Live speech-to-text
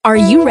Are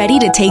you ready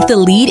to take the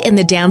lead in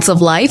the dance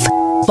of life?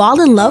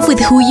 Fall in love with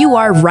who you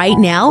are right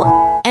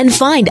now? And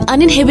find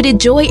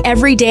uninhibited joy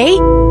every day?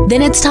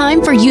 Then it's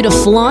time for you to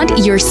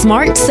flaunt your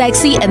smart,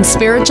 sexy, and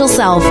spiritual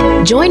self.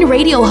 Join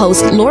radio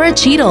host Laura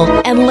Cheadle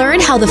and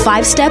learn how the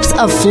 5 steps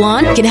of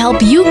flaunt can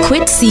help you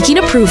quit seeking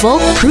approval,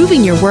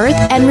 proving your worth,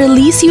 and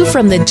release you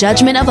from the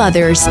judgment of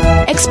others.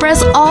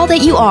 Express all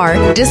that you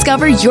are,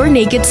 discover your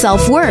naked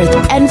self-worth,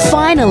 and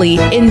finally,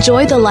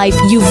 enjoy the life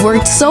you've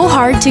worked so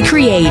hard to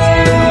create.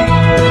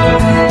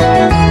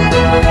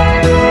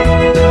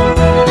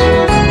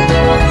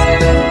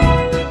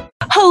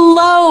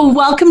 Hello,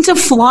 welcome to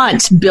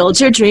Flaunt. Build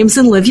your dreams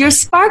and live your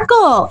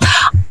sparkle.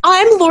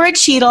 I'm Laura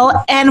Cheadle,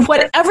 and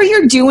whatever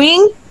you're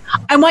doing,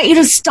 I want you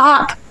to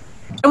stop.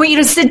 I want you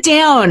to sit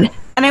down,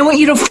 and I want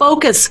you to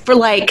focus for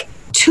like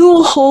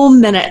 2 whole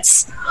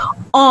minutes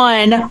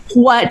on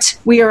what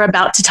we are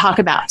about to talk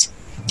about.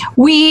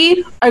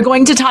 We are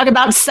going to talk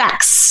about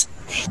sex.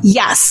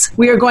 Yes,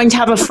 we are going to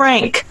have a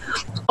frank,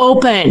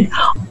 open,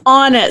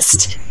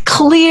 honest,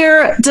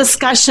 clear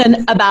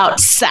discussion about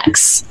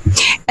sex.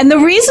 And the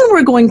reason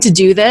we're going to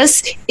do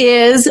this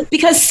is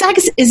because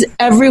sex is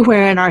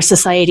everywhere in our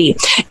society.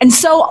 And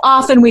so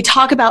often we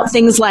talk about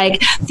things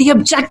like the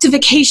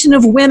objectification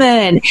of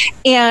women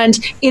and,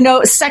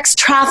 sex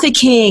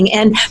trafficking,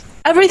 and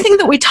everything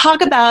that we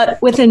talk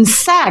about within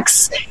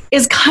sex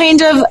is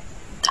kind of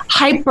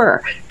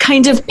hyper,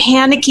 kind of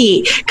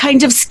panicky,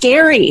 kind of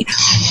scary.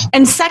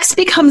 And sex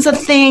becomes a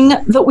thing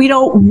that we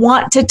don't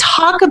want to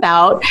talk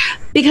about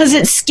because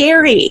it's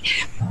scary.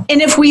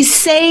 And if we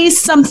say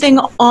something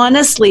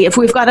honestly, if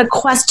we've got a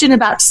question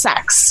about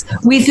sex,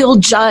 we feel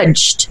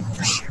judged.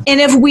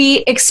 And if we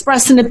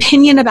express an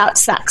opinion about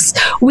sex,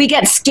 we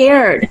get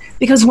scared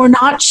because we're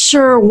not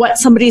sure what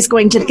somebody's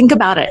going to think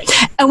about it.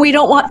 And we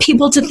don't want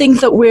people to think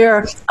that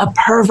we're a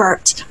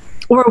pervert,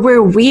 or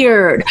we're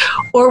weird,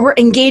 or we're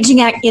engaging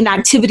in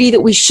activity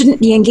that we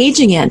shouldn't be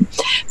engaging in.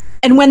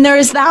 And when there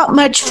is that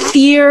much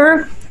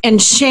fear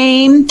and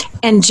shame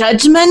and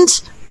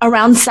judgment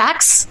around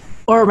sex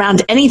or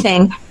around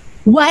anything,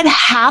 what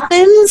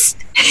happens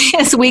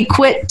is we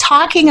quit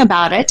talking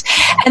about it,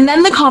 and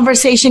then the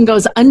conversation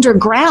goes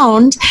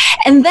underground,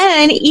 and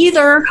then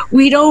either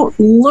we don't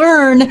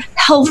learn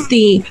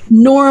healthy,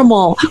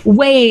 normal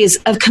ways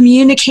of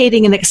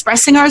communicating and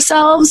expressing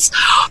ourselves,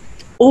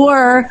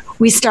 or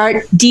we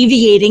start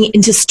deviating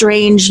into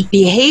strange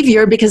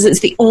behavior because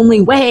it's the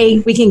only way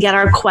we can get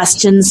our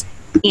questions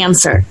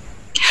answered.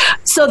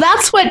 So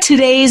that's what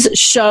today's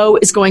show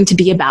is going to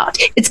be about.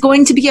 It's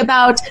going to be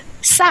about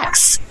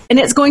sex, and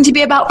it's going to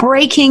be about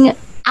breaking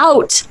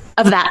out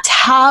of that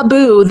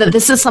taboo that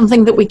this is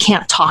something that we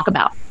can't talk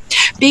about.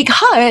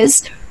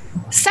 Because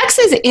sex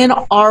is in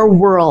our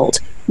world.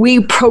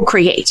 We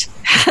procreate.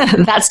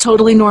 That's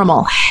totally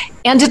normal.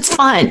 And it's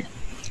fun.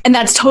 And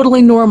that's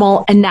totally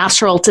normal and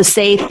natural to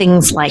say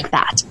things like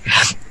that.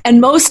 And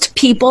most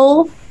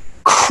people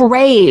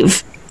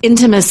crave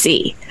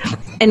intimacy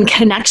and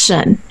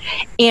connection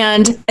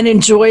and an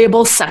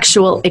enjoyable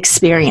sexual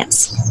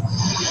experience.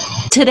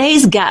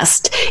 Today's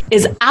guest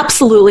is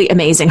absolutely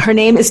amazing. Her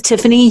name is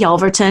Tiffany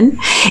Yelverton,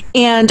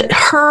 and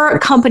her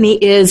company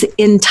is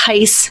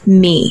Entice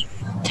Me.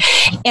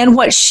 And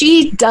what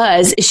she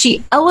does is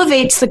she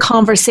elevates the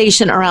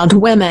conversation around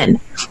women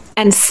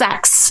and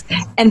sex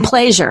and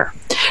pleasure.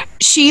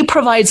 She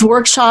provides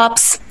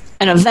workshops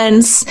and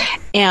events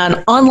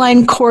and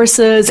online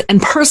courses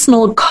and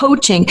personal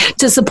coaching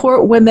to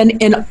support women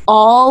in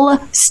all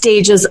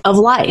stages of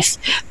life,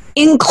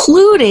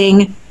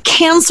 including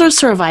cancer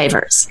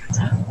survivors.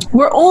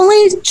 We're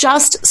only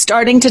just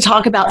starting to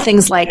talk about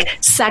things like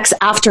sex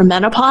after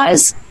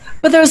menopause,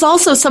 but there's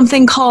also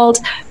something called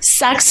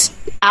sex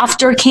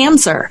after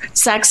cancer,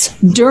 sex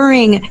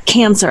during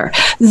cancer.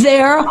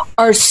 There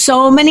are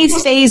so many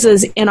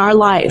phases in our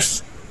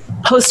life,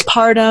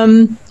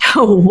 postpartum,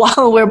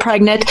 while we're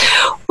pregnant,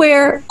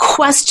 where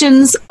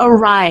questions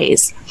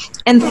arise.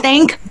 And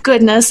thank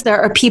goodness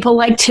there are people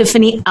like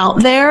Tiffany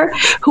out there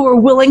who are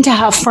willing to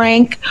have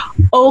frank,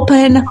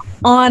 open,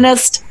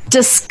 honest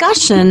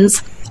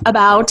discussions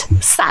about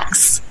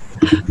sex.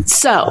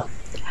 So,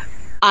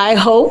 I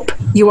hope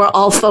you are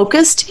all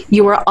focused,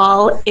 you are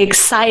all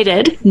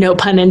excited, no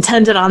pun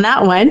intended on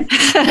that one,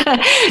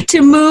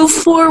 to move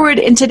forward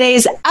in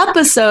today's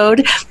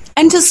episode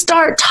and to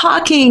start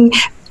talking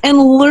and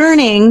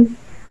learning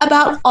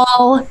about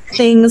all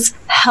things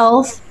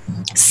health,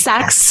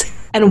 sex,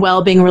 and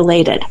well-being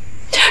related.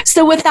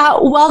 So with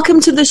that, welcome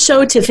to the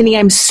show, Tiffany.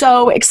 I'm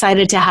so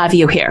excited to have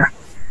you here.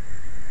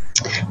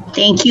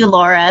 Thank you,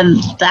 Laura.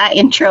 That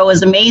intro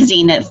was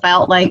amazing. It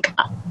felt like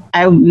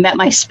I met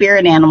my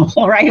spirit animal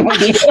right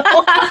with you.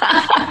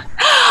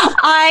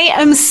 I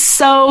am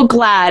so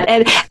glad.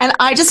 And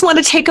I just want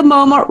to take a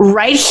moment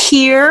right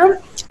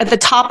here at the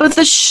top of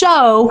the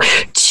show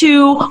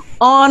to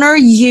honor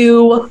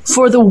you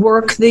for the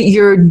work that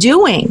you're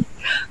doing.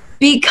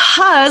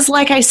 Because,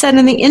 like I said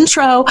in the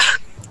intro,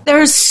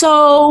 there's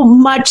so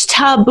much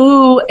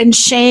taboo and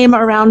shame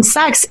around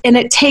sex, and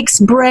it takes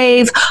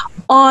brave,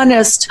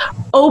 honest,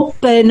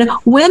 open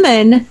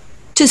women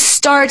to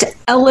start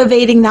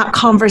elevating that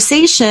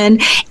conversation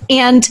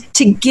and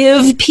to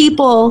give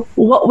people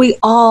what we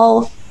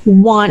all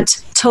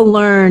want to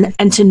learn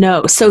and to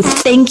know. So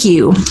thank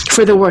you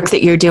for the work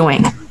that you're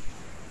doing.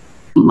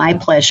 My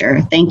pleasure.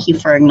 Thank you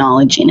for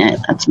acknowledging it.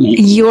 That's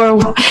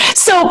amazing.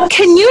 So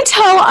can you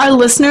tell our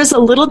listeners a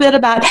little bit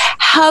about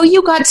how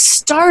you got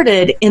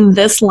started in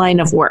this line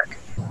of work?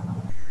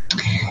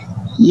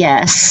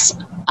 Yes.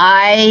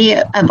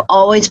 I have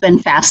always been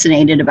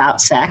fascinated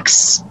about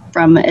sex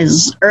from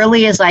as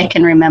early as I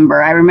can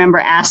remember. I remember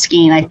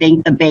asking, I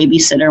think, the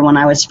babysitter when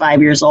I was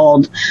 5 years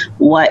old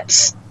what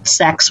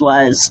sex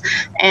was.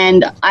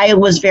 And I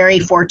was very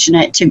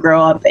fortunate to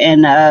grow up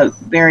in a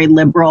very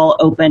liberal,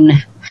 open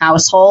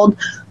household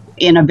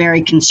in a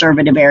very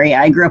conservative area.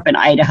 I grew up in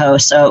Idaho,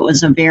 so it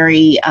was a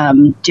very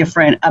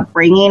different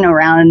upbringing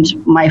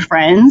around my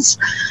friends.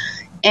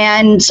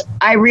 And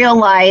I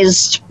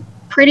realized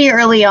pretty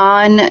early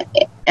on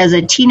as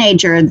a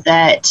teenager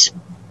that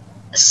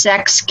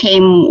sex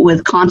came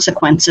with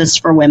consequences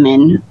for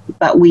women,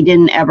 but we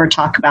didn't ever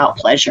talk about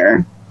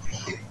pleasure.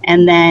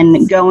 And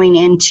then going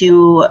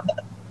into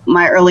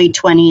my early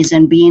 20s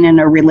and being in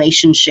a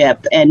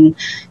relationship and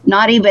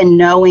not even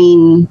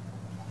knowing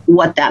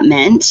what that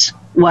meant,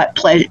 what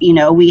pleasure,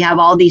 we have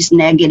all these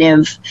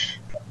negative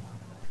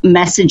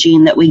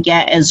messaging that we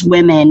get as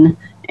women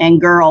and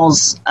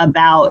girls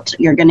about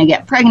you're going to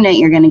get pregnant,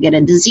 you're going to get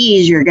a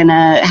disease, you're going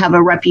to have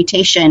a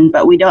reputation,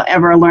 but we don't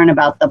ever learn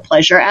about the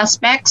pleasure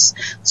aspects.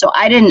 So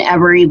I didn't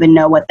ever even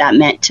know what that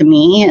meant to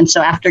me. And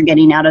so after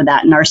getting out of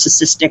that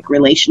narcissistic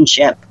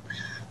relationship,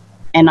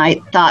 and I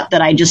thought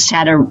that I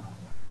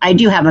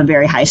do have a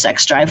very high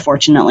sex drive,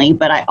 fortunately,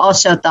 but I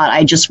also thought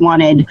I just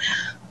wanted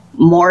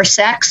more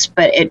sex,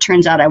 but it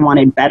turns out I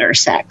wanted better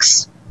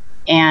sex.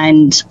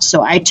 And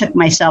so I took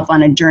myself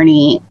on a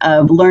journey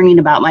of learning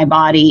about my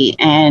body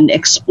and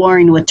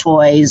exploring with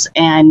toys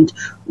and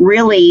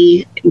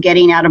really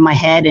getting out of my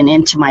head and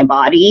into my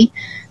body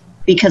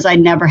because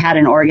I'd never had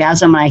an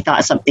orgasm and I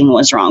thought something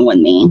was wrong with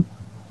me.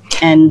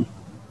 And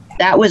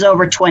that was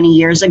over 20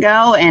 years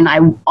ago. And I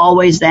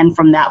always then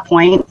from that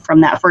point,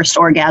 from that first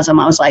orgasm,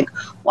 I was like,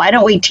 why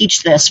don't we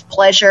teach this?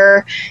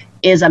 Pleasure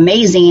is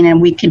amazing and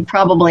we could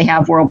probably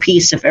have world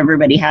peace if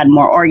everybody had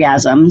more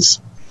orgasms.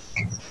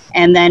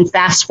 And then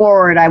fast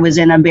forward, I was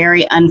in a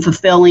very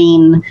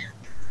unfulfilling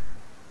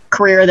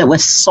career that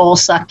was soul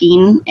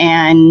sucking.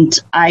 And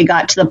I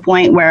got to the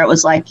point where it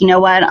was like, you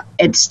know what,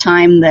 it's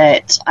time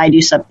that I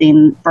do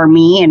something for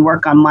me and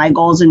work on my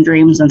goals and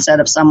dreams instead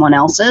of someone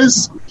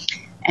else's.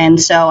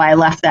 And so I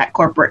left that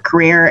corporate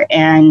career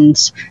and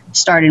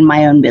started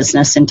my own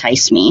business,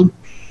 Entice Me.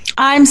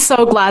 I'm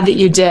so glad that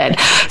you did.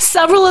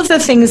 Several of the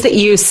things that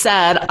you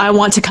said, I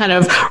want to kind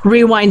of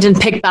rewind and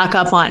pick back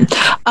up on.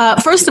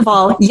 First of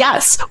all,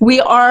 yes, we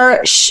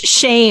are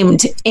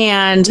shamed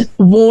and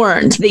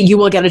warned that you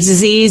will get a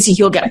disease,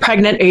 you'll get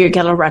pregnant, or you'll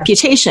get a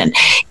reputation.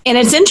 And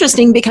it's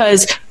interesting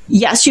because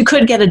yes, you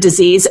could get a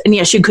disease and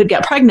yes, you could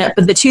get pregnant,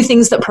 but the two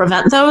things that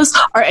prevent those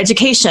are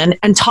education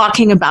and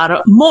talking about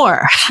it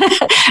more,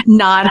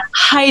 not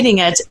hiding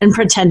it and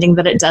pretending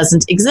that it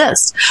doesn't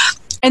exist.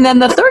 And then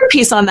the third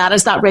piece on that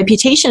is that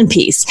reputation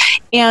piece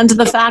and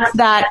the fact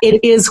that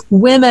it is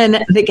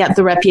women that get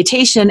the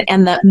reputation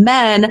and that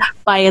men,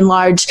 by and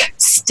large,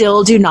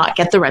 still do not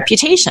get the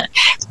reputation.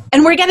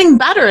 And we're getting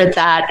better at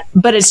that,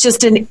 but it's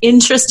just an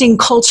interesting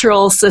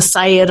cultural,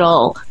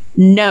 societal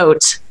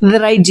note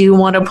that I do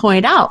want to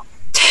point out.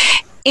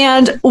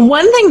 And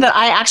one thing that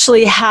I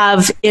actually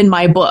have in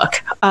my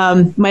book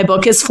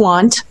is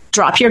Flaunt,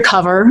 Drop Your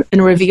Cover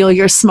and Reveal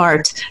Your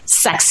Smart,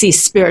 Sexy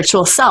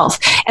Spiritual Self.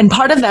 And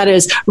part of that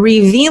is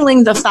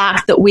revealing the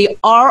fact that we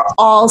are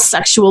all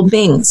sexual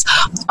beings.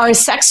 Our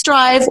sex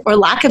drive or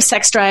lack of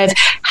sex drive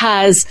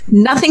has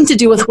nothing to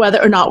do with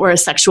whether or not we're a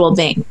sexual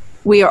being.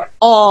 We are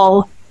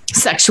all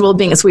sexual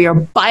beings. We are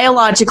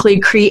biologically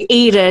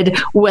created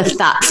with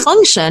that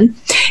function.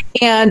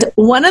 And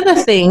one of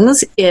the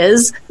things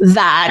is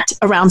that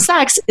around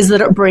sex is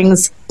that it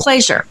brings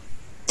pleasure.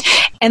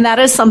 And that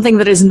is something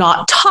that is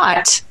not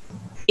taught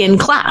in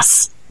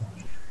class.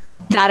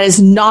 That is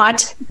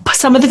not,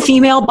 some of the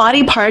female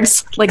body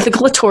parts, like the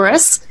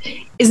clitoris,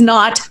 is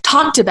not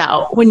talked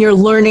about when you're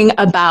learning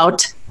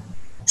about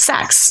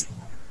sex.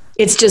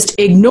 It's just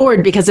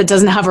ignored because it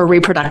doesn't have a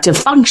reproductive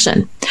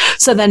function.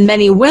 So then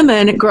many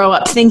women grow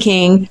up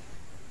thinking,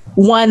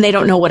 one, they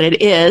don't know what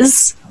it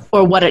is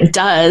or what it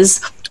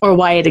does or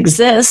why it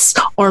exists,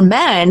 or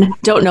men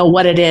don't know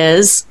what it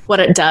is, what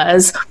it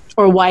does,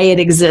 or why it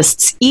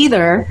exists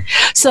either.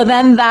 So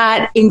then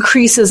that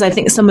increases, I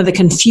think, some of the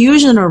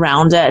confusion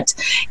around it.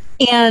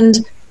 And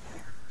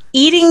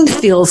eating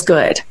feels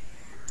good.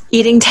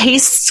 Eating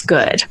tastes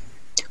good.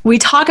 We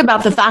talk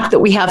about the fact that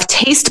we have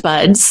taste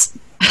buds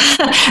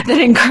that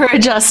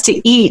encourage us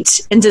to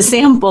eat and to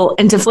sample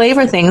and to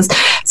flavor things.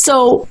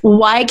 So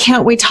why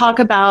can't we talk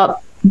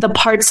about the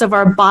parts of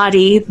our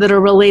body that are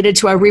related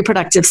to our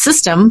reproductive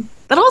system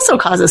that also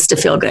cause us to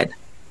feel good?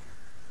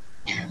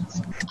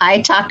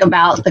 I talk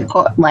about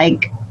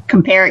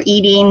compare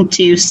eating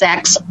to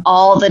sex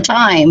all the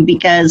time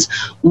because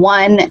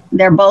one,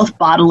 they're both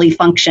bodily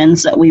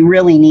functions that we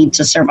really need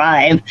to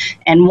survive.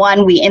 And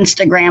one, we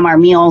Instagram our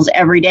meals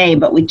every day,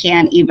 but we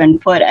can't even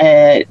put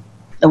the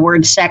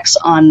word sex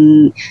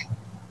on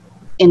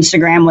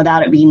Instagram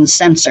without it being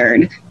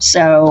censored.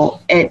 So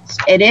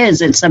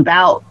it's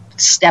about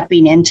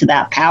stepping into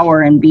that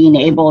power and being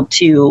able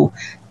to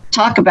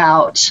talk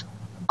about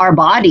our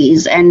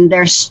bodies. And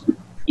there's,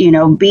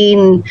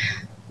 being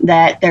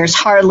that there's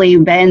hardly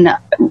been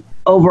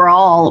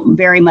overall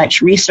very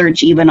much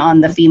research even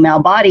on the female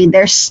body,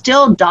 there's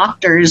still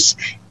doctors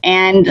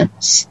and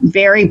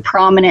very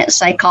prominent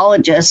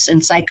psychologists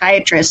and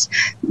psychiatrists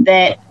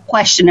that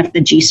question if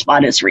the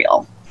G-spot is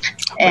real.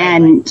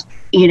 And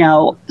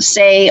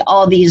say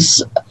all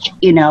these,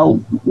 you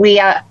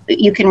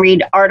can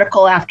read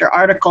article after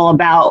article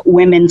about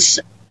women's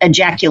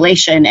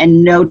ejaculation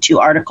and no two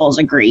articles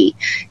agree.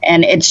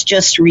 And it's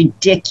just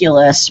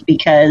ridiculous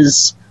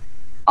because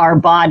our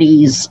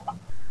bodies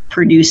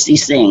produce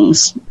these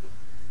things.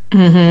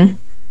 Mm-hmm.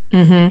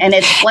 Mm-hmm. And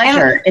it's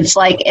pleasure. It's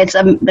like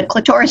the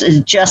clitoris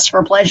is just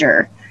for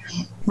pleasure.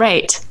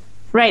 Right.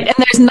 Right. And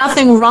there's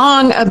nothing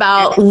wrong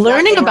about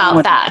learning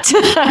about that.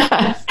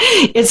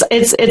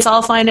 It's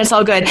all fine. It's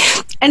all good.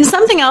 And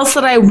something else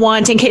that I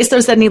want, in case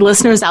there's any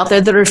listeners out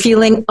there that are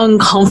feeling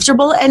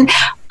uncomfortable, and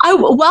I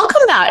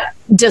welcome that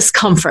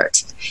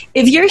discomfort.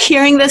 If you're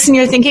hearing this and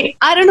you're thinking,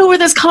 I don't know where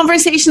this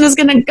conversation is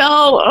going to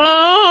go.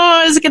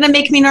 Oh, is it going to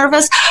make me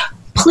nervous?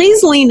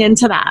 Please lean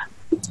into that.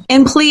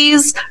 And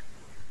please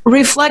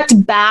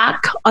reflect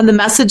back on the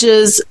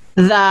messages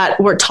that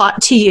were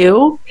taught to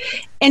you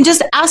and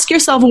just ask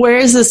yourself, where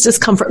is this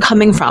discomfort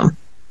coming from?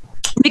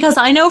 Because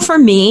I know for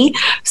me,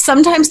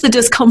 sometimes the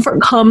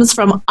discomfort comes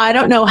from, I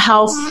don't know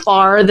how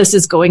far this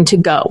is going to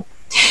go.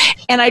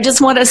 And I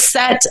just want to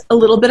set a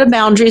little bit of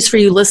boundaries for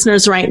you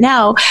listeners right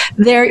now.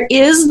 There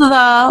is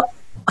the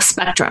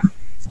spectrum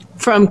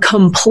from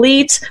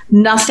complete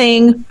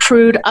nothing,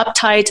 prude,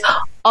 uptight,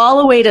 all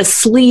the way to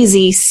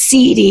sleazy,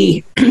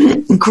 seedy,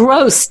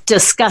 gross,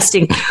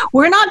 disgusting.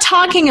 We're not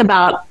talking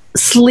about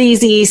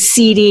sleazy,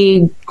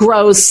 seedy,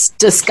 gross,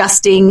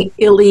 disgusting,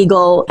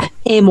 illegal,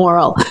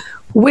 amoral.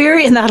 We're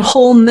in that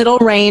whole middle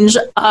range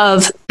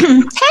of,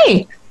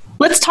 hey,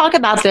 let's talk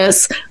about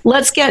this.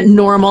 Let's get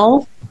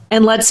normal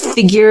and let's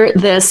figure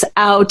this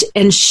out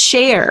and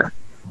share.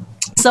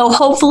 So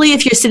hopefully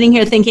if you're sitting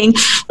here thinking,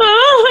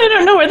 I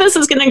don't know where this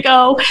is going to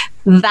go,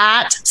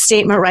 that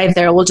statement right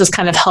there will just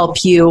kind of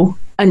help you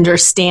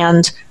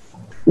understand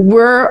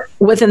we're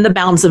within the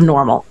bounds of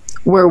normal.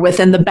 We're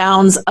within the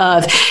bounds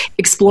of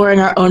exploring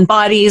our own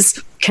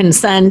bodies,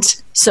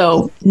 consent.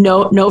 So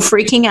no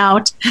freaking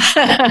out.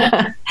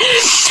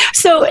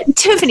 So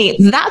Tiffany,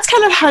 that's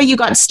kind of how you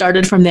got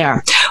started from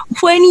there.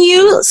 When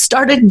you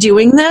started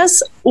doing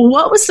this,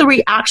 what was the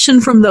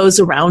reaction from those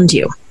around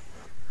you?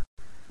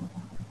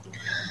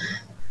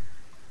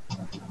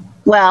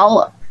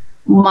 Well,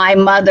 my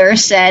mother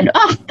said,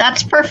 oh,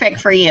 that's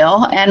perfect for you.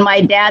 And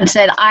my dad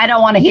said, I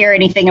don't want to hear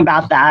anything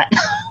about that.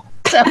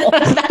 So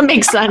that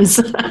makes sense.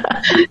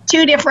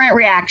 Two different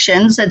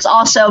reactions. It's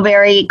also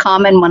very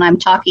common when I'm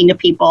talking to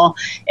people.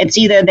 It's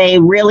either they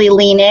really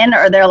lean in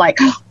or they're like,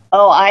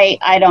 oh,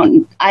 I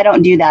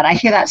don't do that. I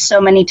hear that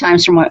so many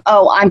times from,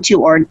 I'm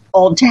too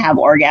old to have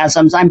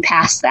orgasms. I'm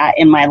past that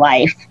in my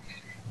life.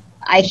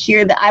 I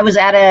hear that. I was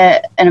at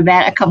an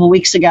event a couple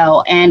weeks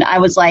ago and I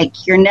was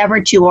like, you're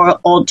never too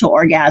old to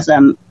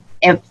orgasm.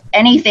 If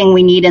anything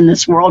we need in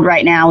this world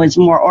right now is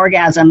more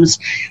orgasms,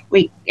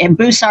 it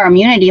boosts our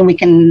immunity and we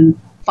can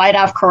fight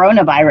off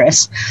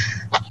coronavirus.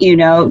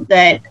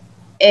 That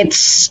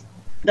it's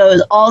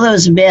all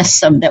those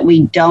myths of that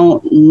we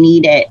don't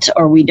need it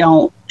or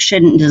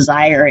shouldn't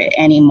desire it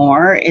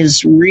anymore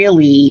is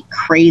really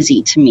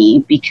crazy to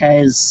me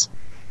because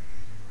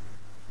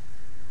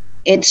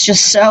it's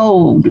just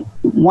so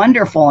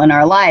wonderful in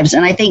our lives.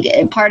 And I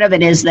think part of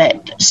it is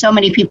that so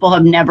many people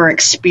have never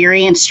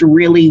experienced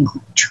really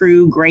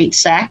true great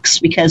sex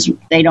because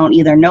they don't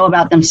either know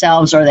about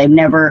themselves or they've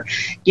never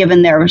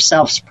given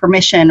themselves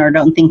permission or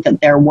don't think that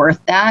they're worth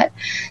that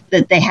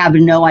they have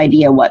no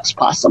idea what's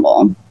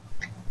possible.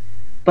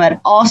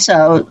 But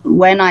also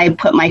when I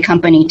put my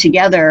company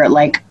together,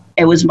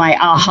 it was my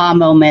aha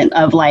moment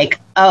of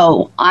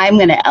I'm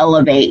going to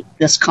elevate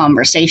this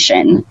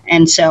conversation.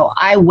 And so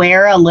I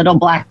wear a little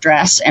black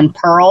dress and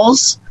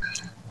pearls.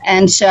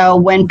 And so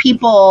when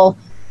people,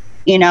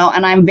 and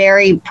I'm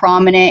very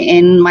prominent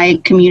in my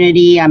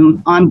community,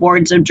 I'm on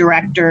boards of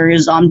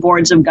directors, on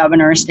boards of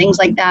governors, things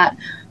like that.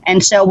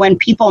 And so when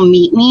people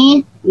meet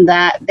me,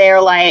 that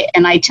they're like,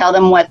 and I tell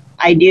them what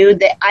I do,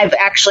 that I've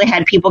actually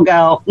had people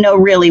go, no,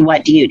 really,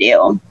 what do you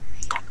do?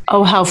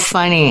 Oh, how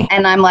funny.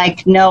 And I'm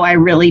like, no, I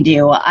really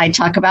do. I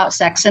talk about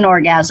sex and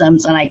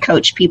orgasms and I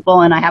coach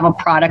people and I have a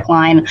product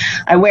line.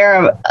 I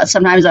wear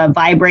sometimes a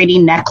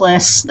vibrating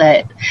necklace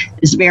that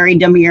is very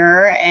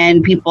demure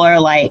and people are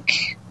like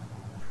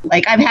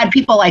I've had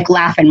people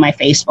laugh in my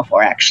face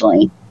before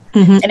actually.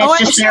 Mm-hmm. And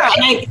it's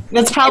just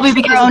that's probably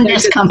because their own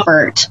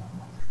discomfort.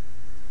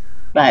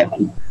 But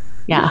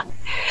yeah.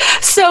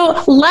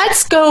 So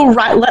let's go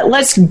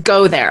let's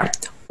go there.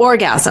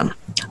 Orgasm.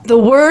 The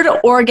word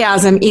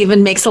orgasm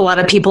even makes a lot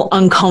of people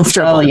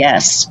uncomfortable. Oh,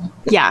 yes.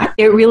 Yeah,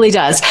 it really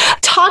does.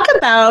 Talk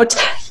about,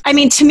 I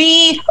mean, to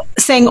me,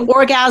 saying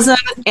orgasm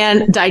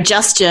and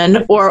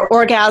digestion or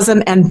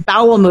orgasm and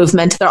bowel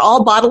movement, they're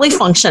all bodily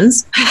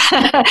functions.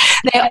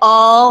 They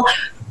all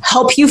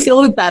help you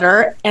feel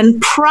better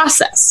and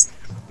process.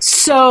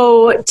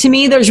 So to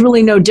me, there's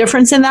really no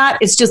difference in that.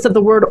 It's just that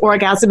the word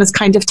orgasm is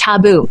kind of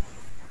taboo.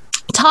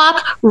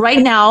 Talk right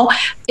now,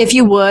 if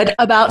you would,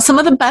 about some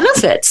of the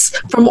benefits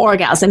from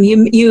orgasm.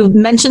 You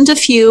mentioned a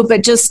few,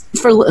 but just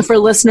for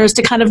listeners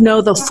to kind of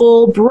know the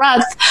full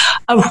breadth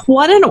of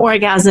what an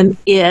orgasm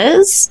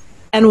is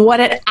and what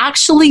it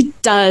actually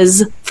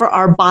does for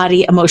our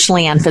body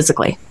emotionally and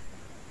physically.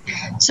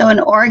 So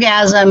an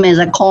orgasm is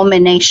a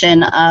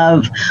culmination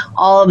of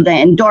all of the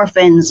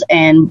endorphins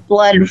and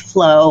blood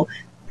flow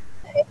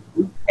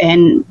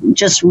and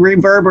just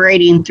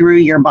reverberating through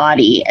your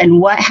body.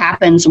 And what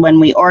happens when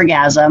we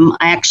orgasm,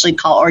 I actually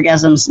call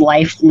orgasms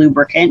life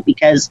lubricant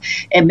because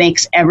it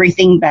makes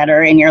everything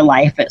better in your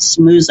life. It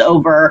smooths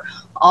over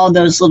all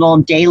those little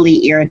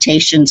daily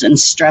irritations and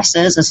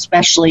stresses,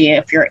 especially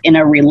if you're in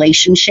a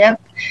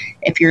relationship.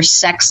 If your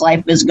sex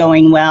life is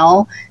going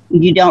well,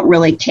 you don't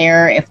really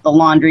care if the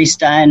laundry's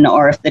done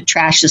or if the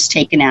trash is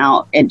taken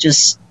out. It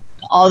just,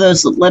 all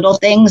those little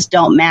things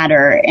don't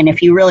matter. And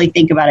if you really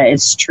think about it,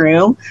 it's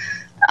true.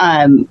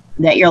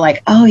 That you're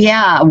like, oh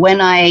yeah,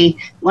 when I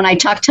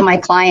talk to my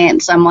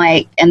clients, I'm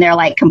like, and they're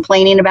like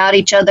complaining about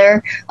each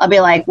other, I'll be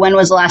like, when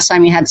was the last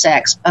time you had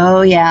sex?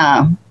 Oh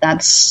yeah,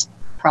 that's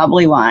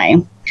probably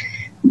why.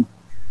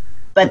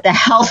 But the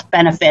health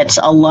benefits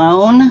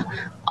alone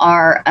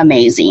are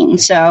amazing.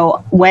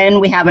 So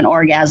when we have an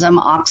orgasm,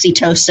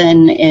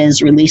 oxytocin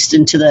is released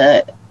into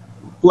the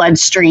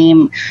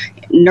bloodstream.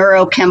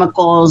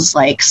 Neurochemicals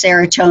like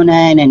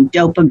serotonin and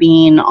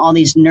dopamine, all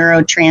these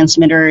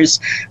neurotransmitters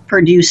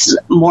produce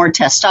more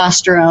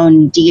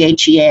testosterone,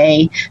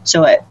 DHEA.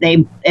 So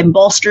it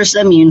bolsters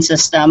the immune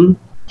system.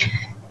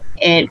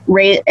 It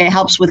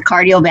helps with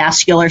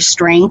cardiovascular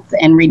strength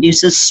and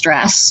reduces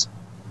stress.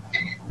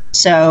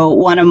 So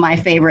one of my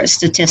favorite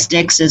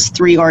statistics is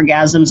 3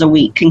 orgasms a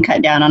week can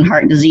cut down on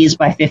heart disease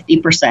by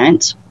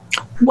 50%.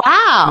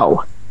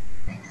 Wow.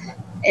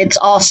 It's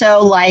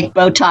also like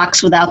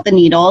Botox without the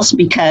needles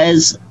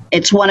because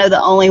it's one of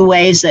the only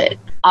ways that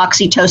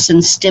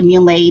oxytocin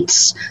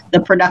stimulates the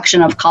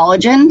production of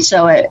collagen.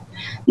 So it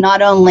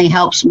not only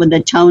helps with the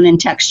tone and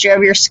texture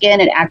of your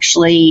skin, it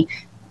actually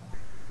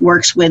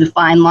works with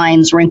fine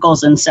lines,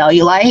 wrinkles, and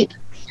cellulite.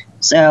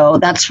 So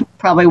that's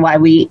probably why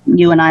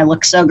you and I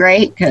look so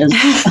great and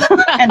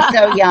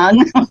so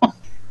young.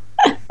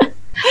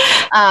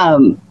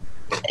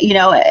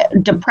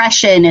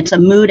 Depression, it's a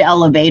mood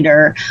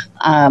elevator.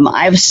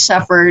 I've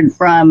suffered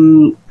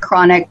from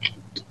chronic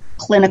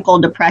clinical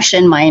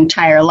depression my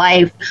entire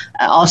life.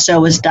 I also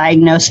was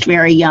diagnosed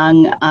very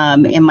young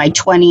in my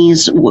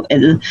 20s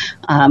with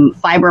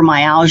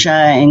fibromyalgia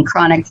and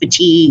chronic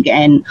fatigue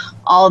and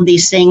all of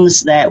these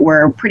things that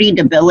were pretty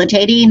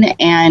debilitating.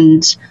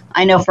 And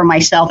I know for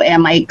myself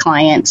and my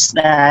clients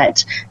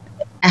that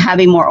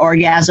having more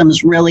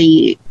orgasms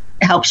really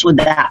helps with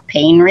that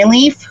pain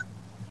relief.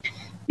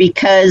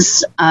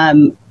 Because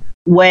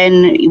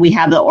when we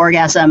have the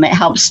orgasm, it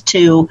helps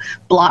to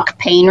block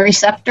pain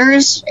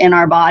receptors in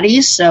our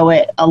bodies. So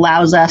it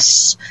allows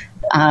us,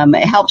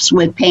 it helps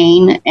with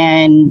pain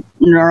and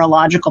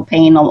neurological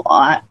pain a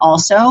lot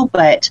also.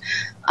 But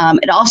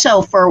it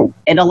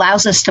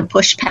allows us to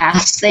push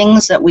past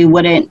things that we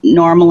wouldn't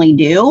normally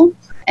do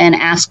and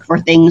ask for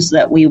things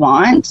that we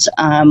want.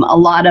 A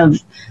lot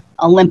of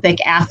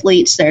Olympic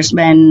athletes, there's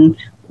been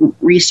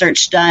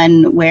research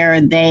done where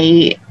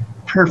they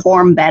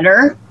perform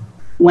better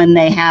when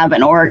they have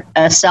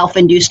a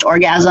self-induced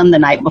orgasm the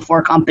night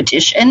before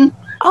competition.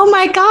 Oh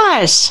my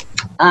gosh.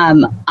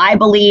 I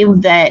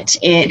believe that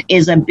it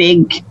is a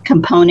big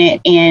component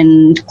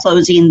in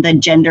closing the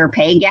gender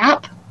pay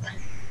gap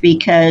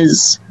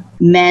because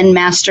men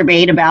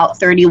masturbate about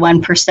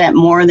 31%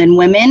 more than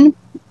women.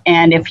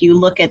 And if you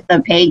look at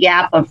the pay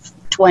gap of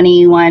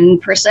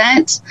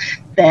 21%,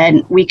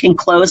 then we can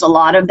close a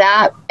lot of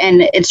that.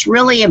 And it's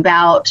really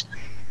about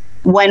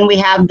when we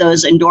have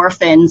those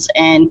endorphins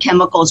and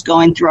chemicals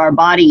going through our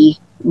body,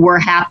 we're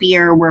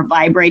happier, we're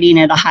vibrating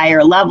at a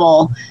higher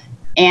level,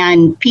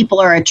 and people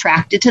are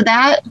attracted to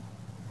that.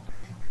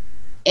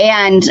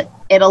 And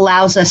it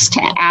allows us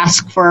to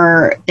ask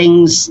for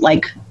things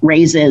like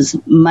raises,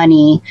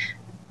 money,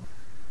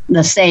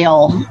 the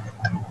sale,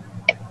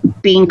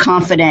 being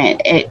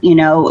confident.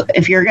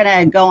 If you're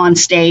going to go on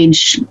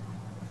stage,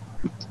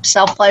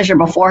 self-pleasure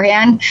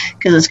beforehand,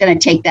 because it's going to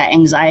take that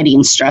anxiety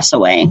and stress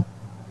away.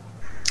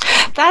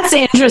 That's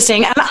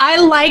interesting. And I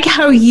like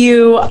how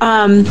you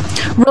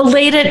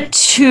relate it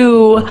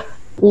to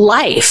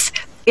life.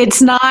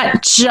 It's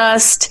not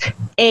just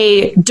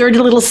a dirty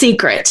little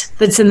secret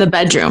that's in the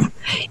bedroom.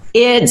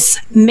 It's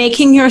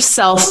making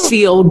yourself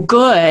feel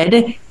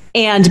good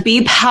and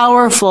be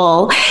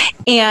powerful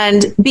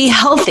and be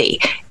healthy.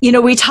 You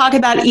know, we talk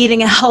about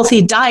eating a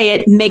healthy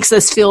diet makes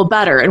us feel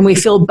better, and we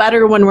feel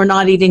better when we're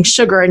not eating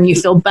sugar, and you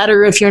feel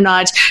better if you're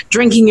not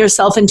drinking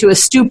yourself into a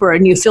stupor,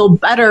 and you feel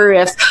better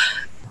if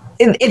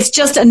it's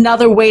just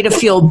another way to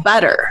feel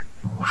better,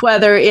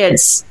 whether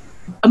it's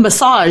a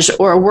massage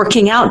or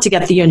working out to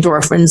get the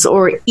endorphins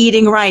or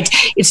eating right.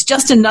 It's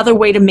just another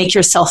way to make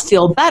yourself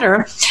feel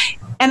better.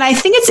 And I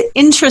think it's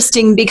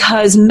interesting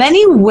because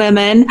many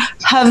women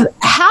have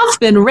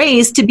been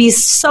raised to be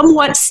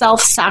somewhat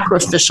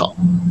self-sacrificial,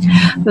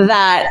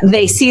 that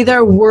they see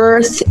their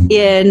worth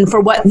in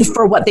for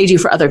what they do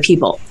for other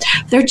people,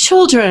 their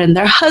children,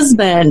 their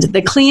husband,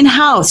 the clean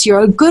house.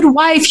 You're a good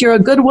wife. You're a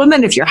good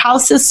woman if your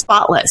house is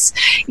spotless.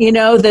 You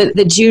know,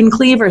 the June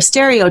Cleaver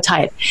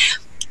stereotype.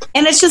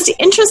 And it's just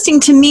interesting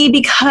to me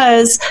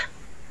because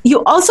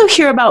you also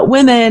hear about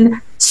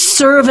women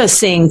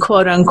servicing,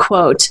 quote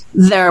unquote,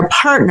 their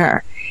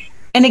partner.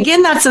 And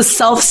again, that's a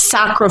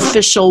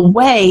self-sacrificial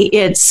way.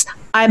 It's,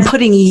 I'm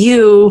putting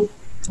you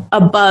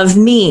above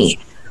me.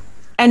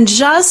 And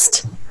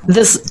just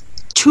this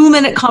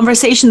 2-minute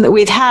conversation that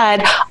we've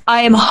had,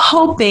 I am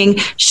hoping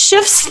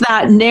shifts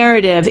that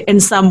narrative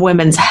in some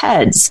women's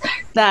heads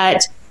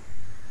that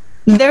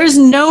there's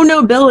no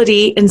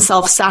nobility in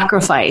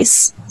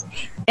self-sacrifice.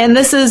 And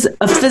this is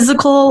a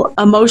physical,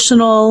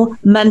 emotional,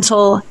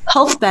 mental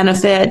health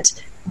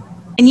benefit,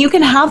 and you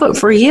can have it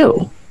for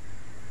you.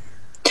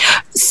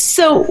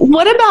 So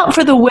what about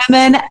for the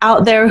women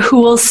out there who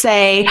will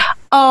say,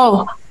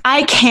 oh,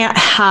 I can't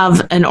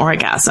have an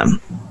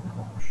orgasm?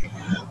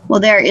 Well,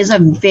 there is a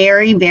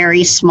very,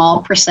 very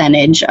small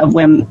percentage of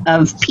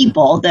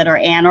people that are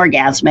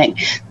anorgasmic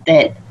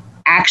that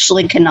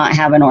actually cannot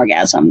have an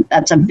orgasm.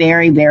 That's a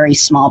very, very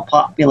small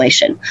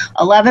population.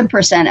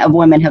 11% of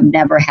women have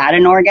never had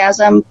an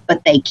orgasm,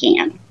 but they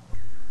can.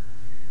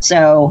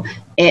 So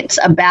it's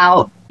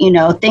about,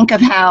 think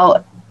of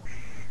how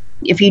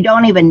if you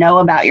don't even know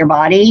about your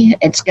body,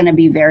 it's going to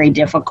be very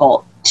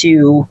difficult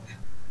to,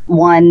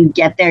 one,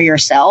 get there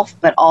yourself,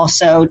 but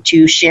also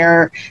to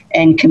share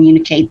and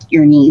communicate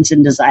your needs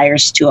and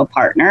desires to a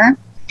partner.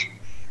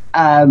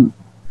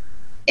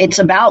 It's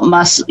about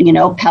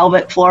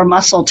pelvic floor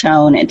muscle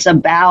tone. It's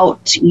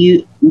about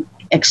you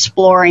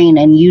exploring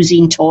and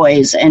using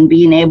toys and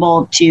being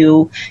able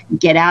to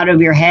get out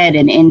of your head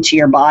and into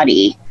your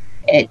body.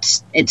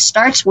 It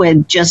starts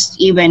with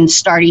just even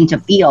starting to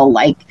feel,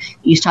 like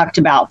you talked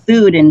about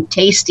food and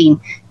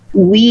tasting.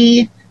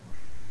 We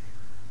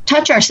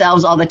touch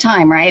ourselves all the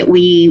time, right?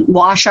 We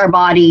wash our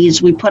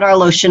bodies, we put our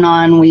lotion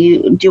on,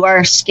 we do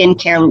our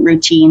skincare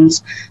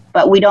routines,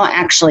 but we don't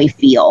actually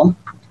feel.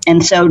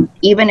 And so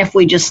even if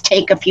we just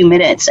take a few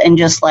minutes and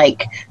just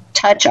like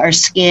touch our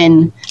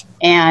skin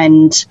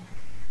and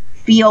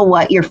feel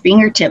what your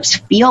fingertips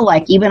feel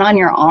like, even on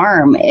your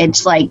arm,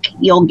 it's like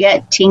you'll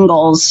get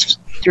tingles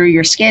through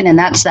your skin. And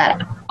that's that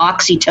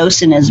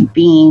oxytocin is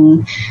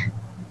being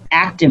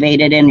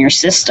activated in your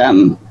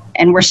system.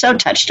 And we're so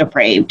touch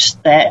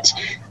depraved that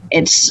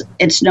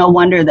it's no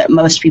wonder that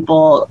most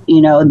people,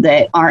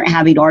 that aren't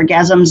having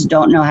orgasms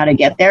don't know how to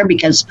get there,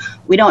 because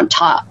we don't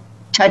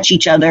touch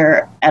each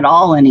other at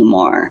all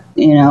anymore.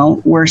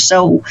 We're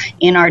so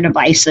in our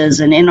devices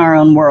and in our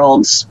own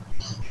worlds.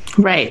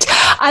 Right.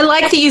 I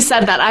like that you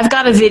said that. I've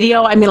got a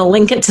video. I'm going to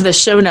link it to the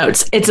show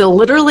notes. It's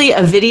literally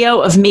a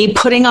video of me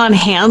putting on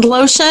hand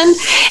lotion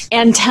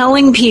and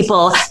telling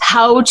people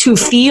how to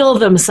feel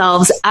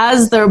themselves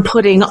as they're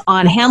putting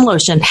on hand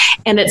lotion.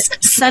 And it's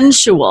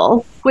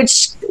sensual,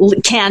 which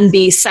can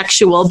be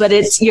sexual, but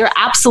you're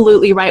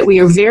absolutely right. We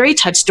are very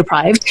touch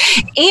deprived.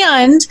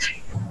 And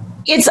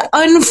it's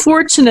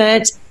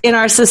unfortunate in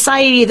our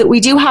society that we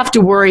do have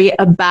to worry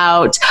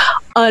about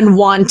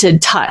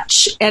unwanted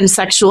touch and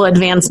sexual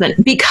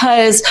advancement,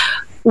 because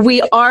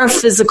we are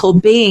physical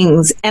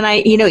beings. And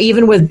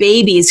even with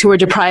babies who are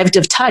deprived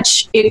of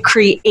touch, it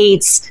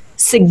creates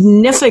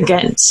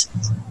significant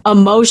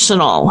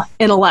emotional,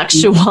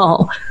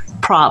 intellectual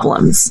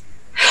problems.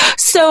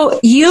 So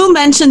you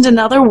mentioned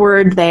another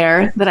word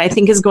there that I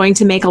think is going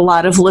to make a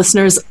lot of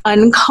listeners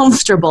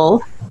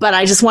uncomfortable, but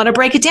I just want to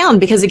break it down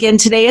because, again,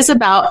 today is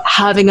about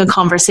having a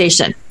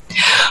conversation.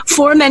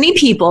 For many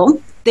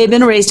people, they've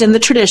been raised in the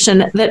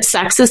tradition that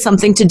sex is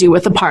something to do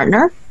with a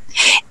partner.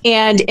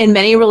 And in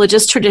many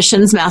religious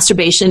traditions,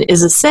 masturbation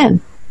is a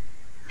sin.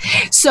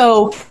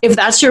 So if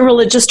that's your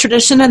religious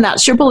tradition and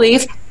that's your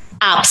belief,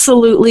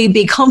 absolutely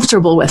be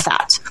comfortable with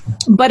that.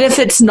 But if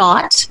it's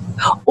not,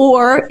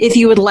 or if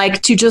you would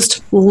like to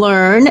just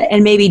learn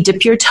and maybe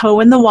dip your toe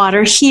in the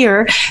water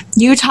here,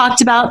 you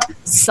talked about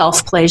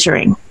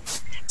self-pleasuring.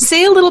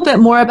 Say a little bit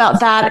more about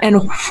that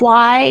and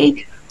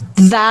why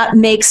that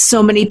makes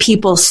so many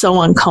people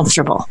so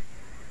uncomfortable.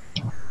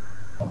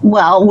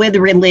 Well, with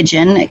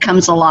religion, it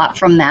comes a lot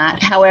from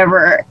that.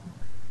 However,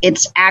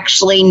 it's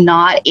actually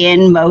not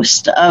in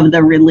most of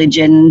the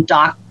religion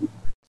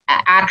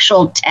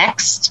actual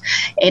text.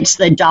 It's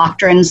the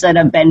doctrines that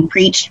have been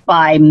preached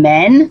by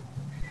men.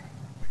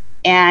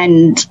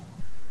 And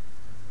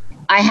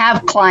I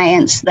have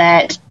clients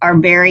that are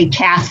very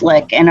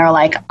Catholic and are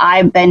like,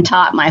 I've been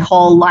taught my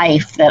whole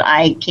life that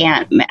I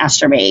can't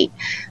masturbate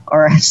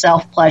or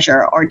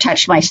self-pleasure or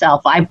touch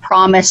myself. I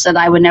promised that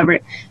I would never.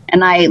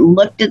 And I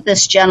looked at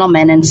this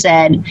gentleman and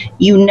said,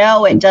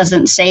 it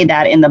doesn't say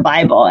that in the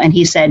Bible. And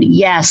he said,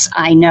 yes,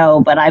 I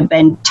know, but I've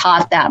been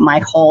taught that my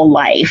whole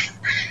life.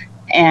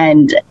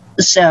 And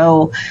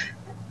so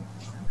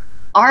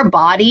our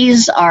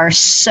bodies are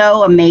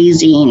so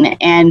amazing.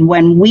 And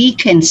when we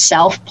can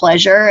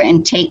self-pleasure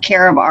and take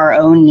care of our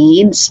own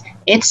needs,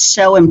 it's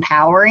so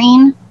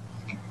empowering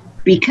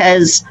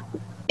because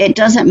it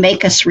doesn't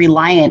make us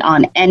reliant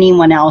on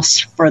anyone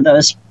else for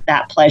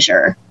that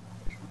pleasure.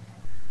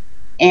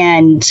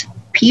 And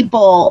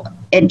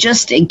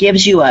it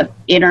gives you an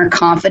inner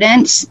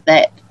confidence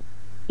that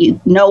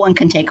no one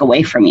can take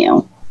away from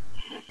you.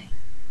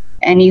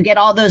 And you get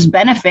all those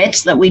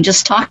benefits that we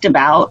just talked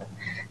about.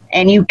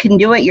 And you can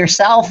do it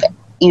yourself,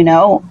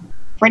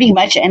 pretty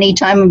much any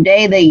time of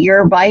day that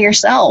you're by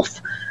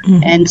yourself.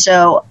 Mm-hmm. And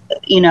so,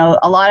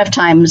 a lot of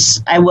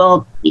times I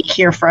will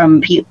hear from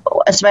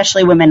people,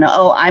 especially women,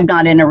 I'm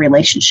not in a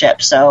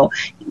relationship. So,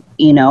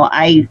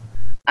 I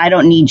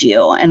don't need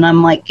you. And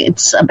I'm like,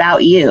 it's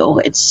about you.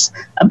 It's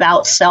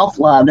about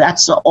self-love.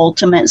 That's the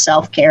ultimate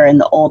self-care, and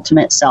the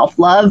ultimate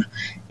self-love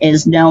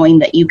is knowing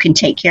that you can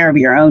take care of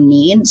your own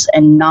needs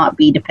and not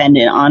be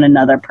dependent on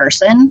another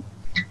person.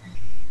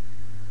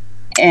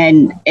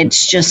 And it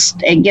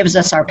gives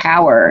us our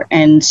power.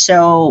 And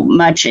so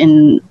much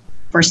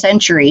for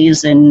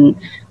centuries and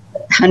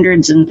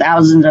hundreds and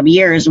thousands of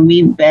years,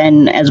 we've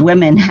been, as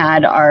women,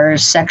 had our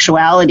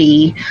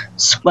sexuality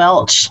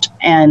squelched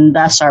and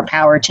thus our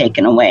power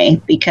taken away.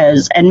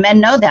 And men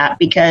know that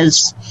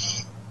because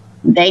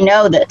they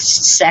know that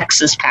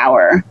sex is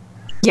power.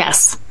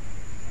 Yes.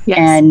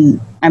 And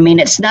I mean,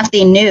 it's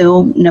nothing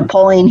new.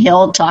 Napoleon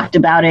Hill talked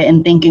about it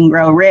in Think and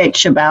Grow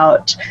Rich,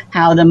 about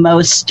how the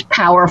most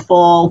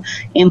powerful,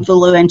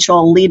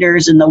 influential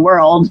leaders in the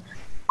world,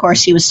 of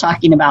course, he was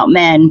talking about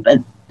men, but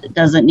it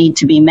doesn't need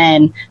to be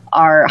men,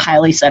 are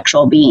highly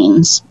sexual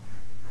beings.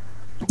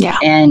 Yeah.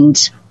 And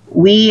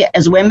we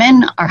as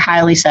women are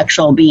highly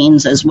sexual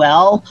beings as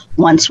well.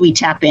 Once we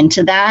tap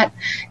into that,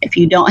 if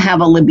you don't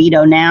have a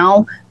libido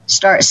now,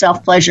 start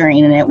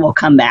self-pleasuring and it will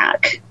come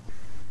back.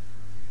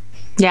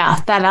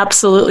 Yeah, that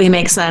absolutely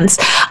makes sense.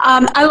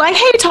 I like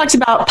how you talked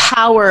about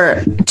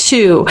power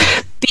too,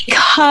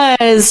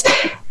 because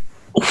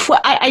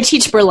I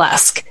teach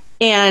burlesque.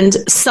 And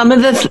some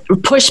of the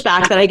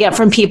pushback that I get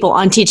from people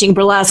on teaching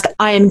burlesque,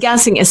 I am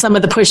guessing, is some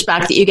of the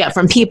pushback that you get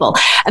from people.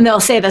 And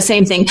they'll say the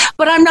same thing,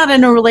 but I'm not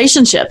in a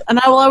relationship. And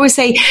I will always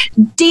say,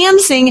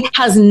 dancing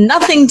has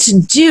nothing to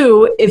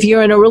do if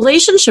you're in a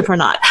relationship or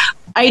not.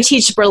 I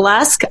teach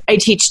burlesque, I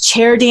teach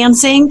chair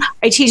dancing,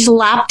 I teach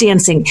lap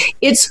dancing.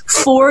 It's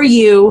for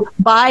you,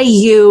 by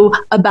you,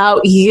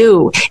 about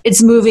you.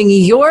 It's moving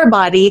your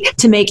body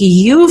to make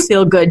you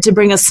feel good, to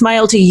bring a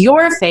smile to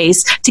your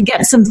face, to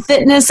get some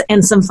fitness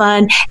and some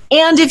fun.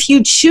 And if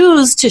you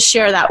choose to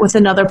share that with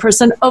another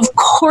person, of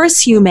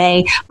course you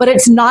may, but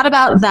it's not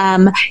about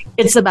them,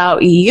 it's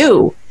about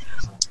you.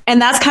 And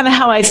that's kind of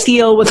how I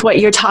feel with what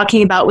you're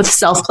talking about with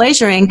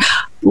self-pleasuring.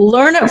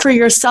 Learn it for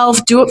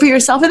yourself, do it for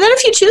yourself, and then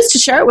if you choose to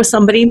share it with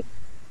somebody,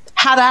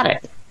 have at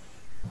it.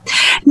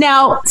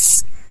 Now,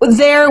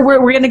 we're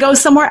going to go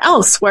somewhere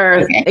else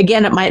where,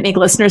 again, it might make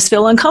listeners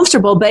feel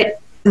uncomfortable, but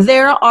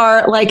there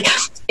are like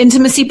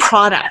intimacy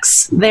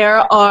products. There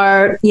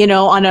are,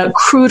 on a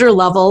cruder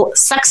level,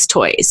 sex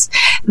toys.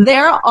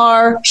 There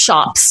are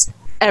shops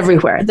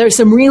everywhere. There's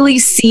some really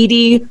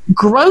seedy,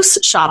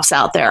 gross shops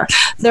out there.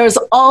 There's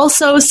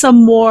also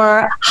some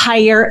more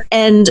higher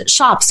end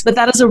shops, but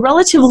that is a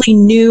relatively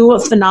new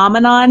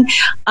phenomenon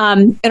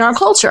in our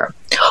culture.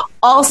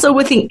 Also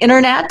with the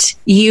internet,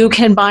 you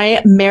can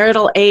buy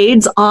marital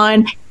aids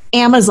on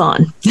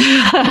Amazon.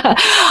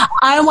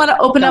 I want to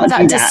open up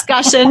that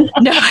discussion.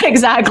 No,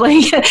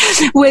 exactly.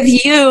 With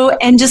you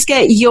and just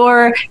get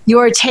your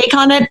take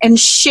on it and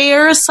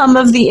share some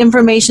of the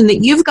information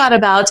that you've got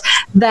about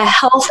the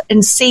health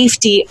and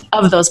safety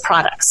of those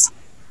products.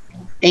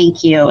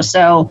 Thank you.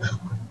 So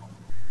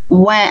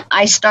when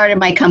I started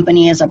my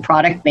company as a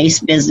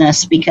product-based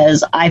business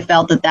because I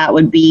felt that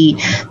would be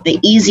the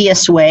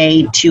easiest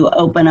way to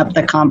open up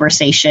the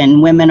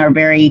conversation. Women are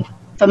very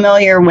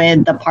familiar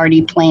with the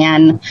party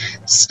plan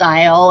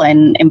style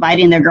and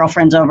inviting their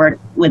girlfriends over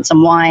with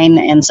some wine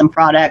and some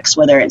products,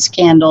 whether it's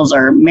candles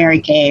or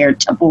Mary Kay or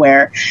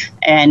Tupperware,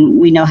 and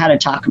we know how to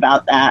talk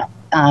about that.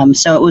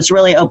 So it was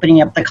really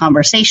opening up the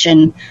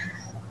conversation.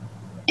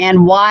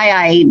 And why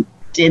I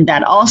did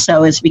that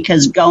also is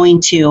because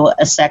going to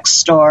a sex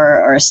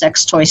store or a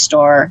sex toy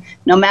store,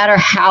 no matter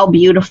how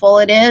beautiful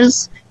it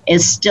is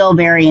still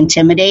very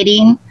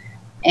intimidating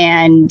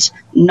and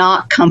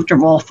not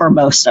comfortable for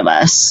most of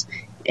us.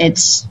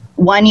 It's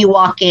when you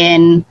walk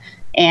in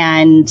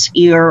and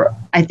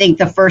I think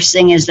the first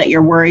thing is that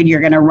you're worried you're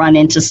going to run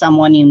into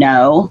someone you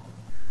know,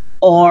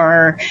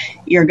 or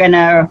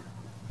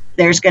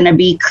there's going to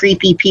be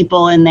creepy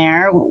people in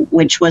there,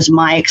 which was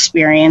my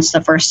experience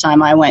the first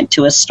time I went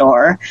to a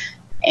store.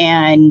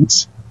 And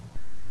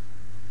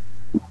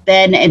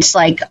then it's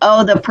like,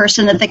 oh, the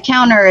person at the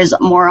counter is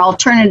more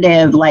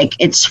alternative. Like,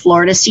 it's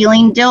floor to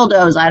ceiling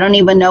dildos. I don't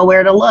even know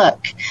where to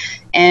look.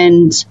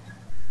 And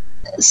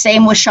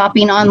same with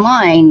shopping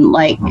online.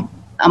 Like,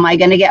 am I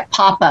going to get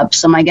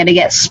pop-ups? Am I going to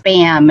get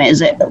spam?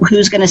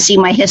 Who's going to see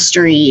my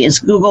history? Is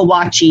Google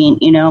watching?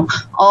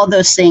 All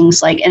those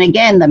things. Like, and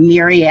again, the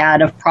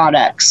myriad of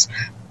products.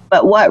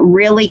 But what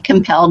really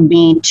compelled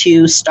me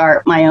to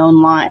start my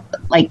own line,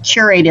 like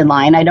curated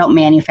line, I don't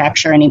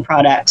manufacture any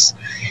products,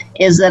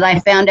 is that I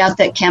found out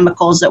that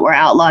chemicals that were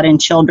outlawed in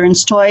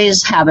children's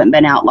toys haven't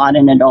been outlawed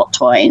in adult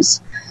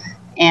toys.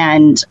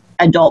 And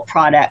adult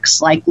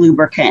products like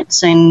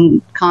lubricants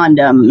and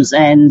condoms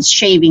and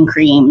shaving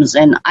creams.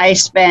 And I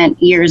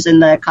spent years in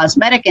the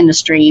cosmetic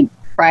industry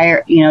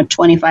prior,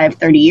 25,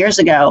 30 years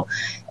ago,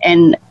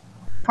 and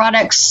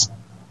products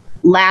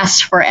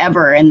last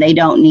forever and they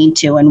don't need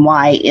to. And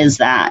why is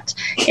that?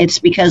 It's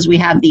because we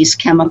have these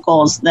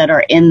chemicals that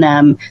are in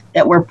them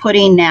that we're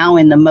putting now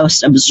in the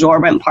most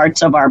absorbent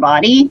parts of our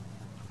body,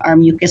 our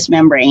mucous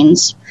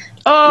membranes,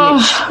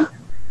 which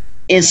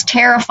is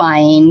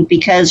terrifying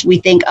because we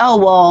think, oh,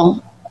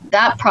 well,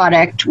 that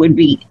product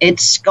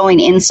it's going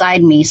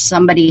inside me.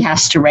 Somebody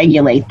has to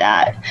regulate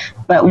that.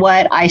 But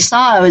what I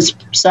saw was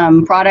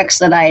some products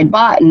that I had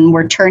bought and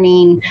were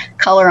turning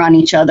color on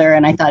each other.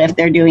 And I thought, if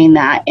they're doing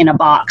that in a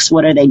box,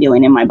 what are they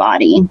doing in my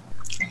body?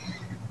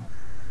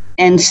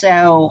 And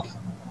so,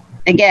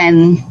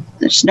 again,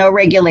 there's no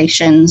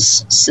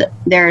regulations.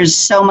 There's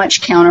so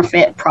much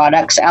counterfeit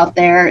products out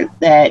there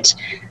that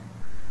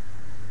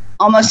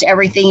almost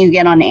everything you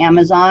get on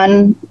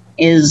Amazon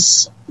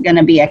is going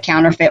to be a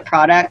counterfeit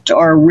product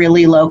or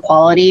really low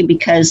quality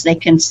because they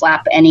can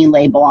slap any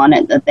label on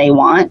it that they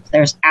want.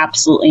 There's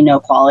absolutely no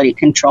quality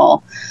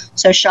control.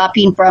 So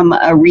shopping from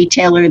a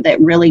retailer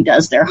that really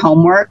does their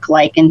homework,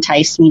 like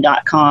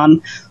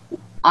EnticeMe.com,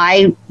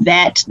 I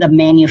vet the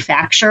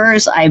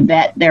manufacturers, I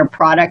vet their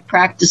product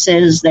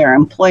practices, their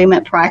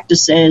employment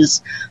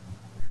practices.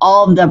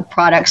 All of the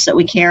products that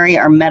we carry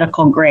are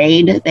medical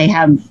grade. They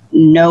have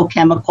no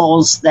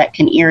chemicals that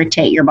can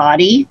irritate your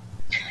body.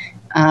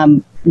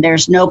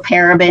 There's no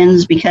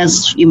parabens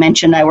because you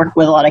mentioned I work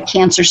with a lot of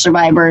cancer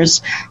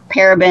survivors.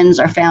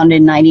 Parabens are found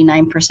in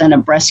 99%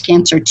 of breast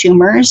cancer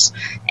tumors.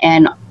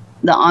 And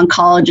the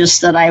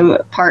oncologists that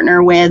I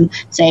partner with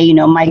say,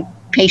 my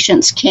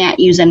patients can't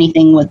use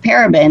anything with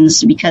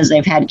parabens because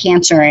they've had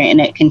cancer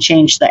and it can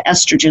change the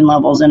estrogen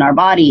levels in our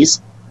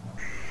bodies.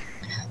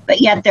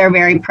 But yet they're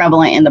very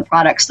prevalent in the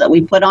products that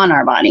we put on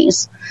our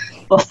bodies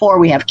before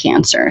we have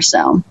cancer.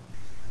 So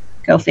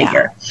go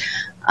figure. Yeah.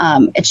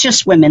 It's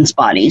just women's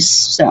bodies.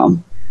 So,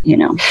 I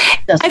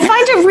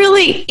find it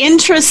really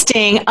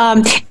interesting.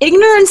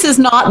 Ignorance is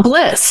not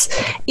bliss.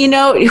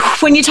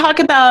 When you talk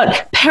about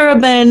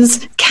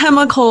parabens,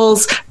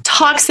 chemicals,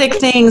 toxic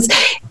things,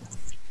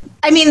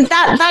 I mean,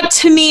 that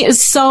to me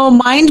is so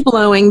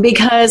mind-blowing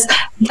because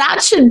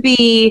that should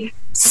be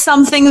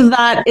something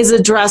that is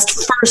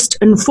addressed first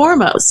and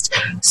foremost.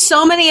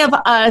 So many of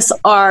us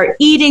are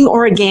eating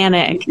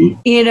organic,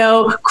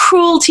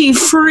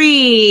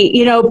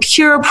 cruelty-free,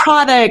 pure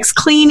products,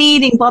 clean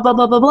eating, blah, blah,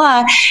 blah, blah,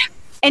 blah.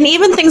 And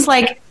even things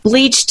like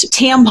bleached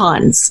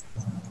tampons.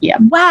 Yeah.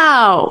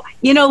 Wow.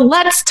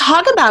 Let's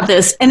talk about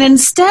this. And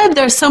instead,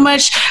 there's so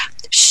much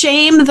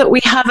shame that we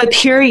have a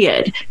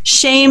period,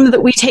 shame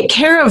that we take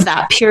care of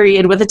that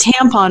period with a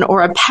tampon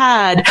or a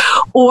pad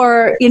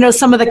or,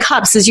 some of the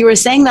cups. As you were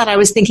saying that, I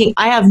was thinking,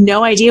 I have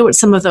no idea what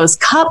some of those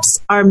cups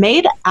are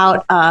made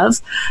out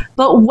of,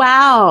 but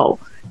wow,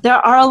 there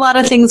are a lot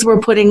of things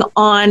we're putting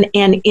on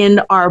and in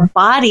our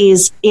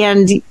bodies,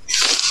 and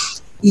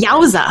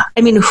yowza.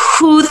 I mean,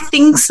 who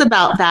thinks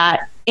about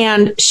that?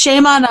 And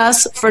shame on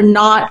us for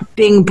not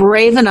being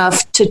brave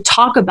enough to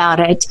talk about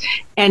it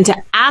and to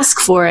ask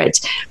for it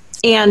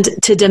and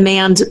to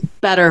demand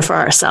better for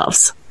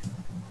ourselves.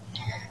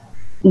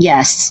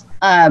 Yes.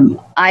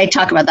 I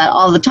talk about that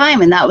all the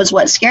time. And that was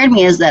what scared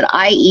me, is that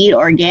I eat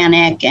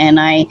organic and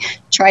I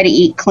try to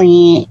eat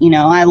clean.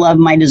 I love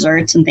my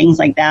desserts and things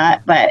like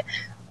that. But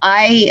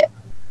I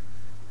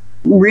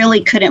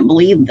really couldn't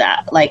believe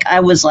that. Like, I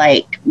was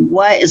like,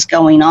 what is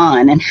going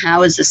on? And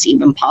how is this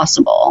even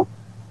possible?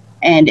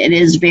 And it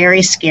is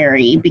very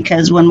scary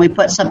because when we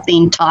put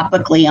something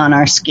topically on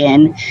our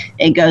skin,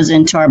 it goes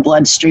into our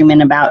bloodstream in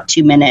about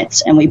 2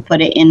 minutes, and we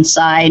put it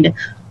inside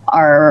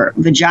our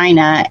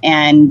vagina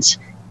and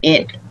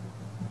it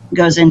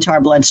goes into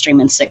our bloodstream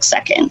in 6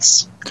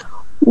 seconds.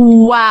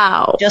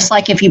 Wow. Just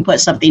like if you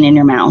put something in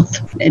your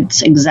mouth,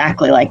 it's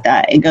exactly like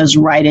that. It goes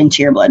right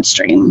into your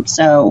bloodstream.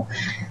 So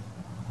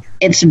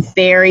it's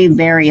very,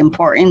 very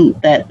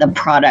important that the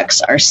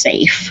products are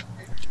safe.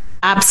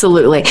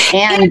 Absolutely.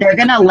 And they're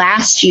going to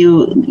last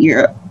you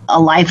a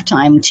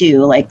lifetime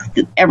too. Like,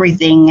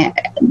 everything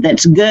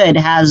that's good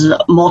has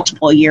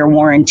multiple year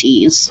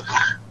warranties.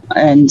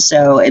 And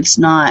so it's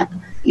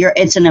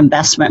an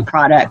investment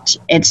product.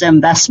 It's an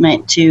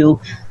investment to,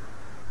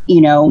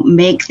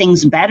 make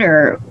things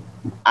better.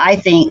 I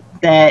think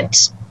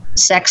that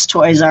sex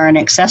toys are an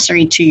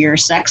accessory to your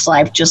sex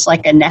life, just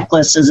like a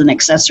necklace is an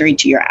accessory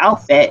to your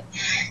outfit.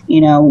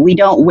 We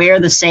don't wear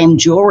the same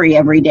jewelry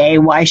every day.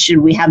 Why should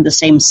we have the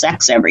same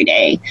sex every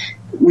day?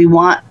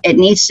 It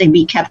needs to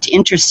be kept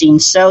interesting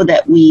so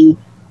that we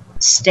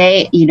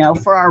stay,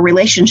 for our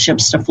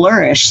relationships to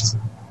flourish.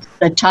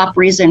 The top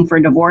reason for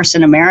divorce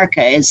in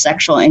America is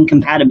sexual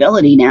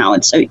incompatibility now.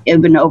 It's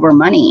even over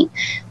money.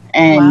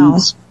 And wow.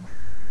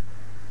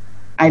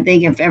 I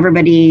think if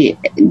everybody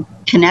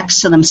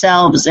connects to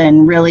themselves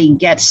and really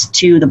gets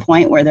to the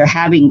point where they're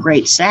having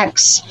great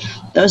sex,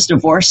 those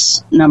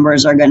divorce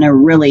numbers are going to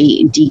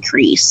really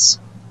decrease.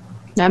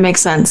 That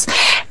makes sense.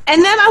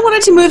 And then I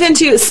wanted to move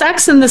into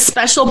sex in the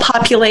special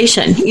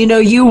population.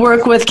 You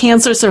work with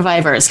cancer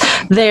survivors.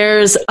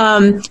 There's,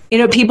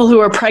 people who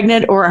are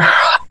pregnant or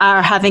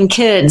are having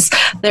kids.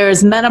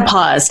 There's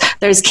menopause.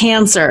 There's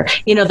cancer.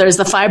 There's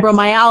the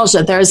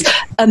fibromyalgia. There's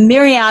a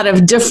myriad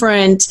of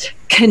different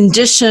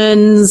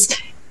conditions,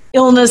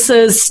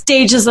 illnesses,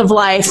 stages of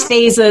life,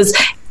 phases.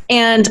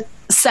 And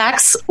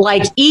sex,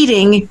 like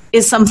eating,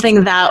 is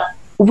something that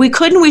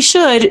we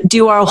should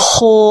do our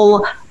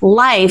whole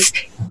life.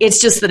 It's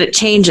just that it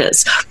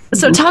changes.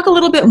 So talk a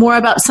little bit more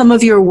about some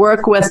of your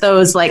work with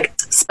those like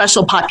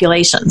special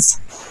populations.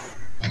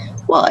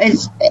 Well,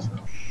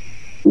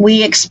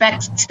 we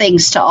expect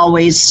things to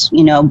always,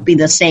 be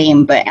the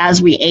same, but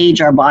as we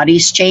age, our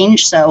bodies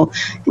change. So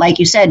like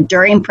you said,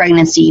 during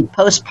pregnancy,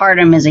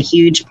 postpartum is a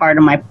huge part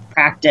of my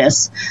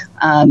practice.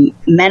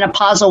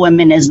 Menopausal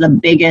women is the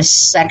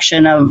biggest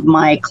section of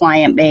my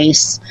client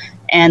base.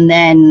 And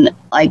then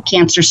like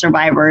cancer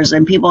survivors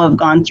and people who have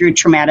gone through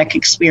traumatic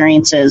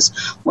experiences,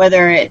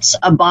 whether it's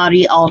a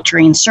body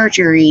altering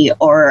surgery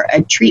or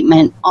a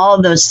treatment,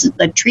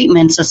 the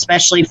treatments,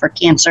 especially for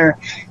cancer,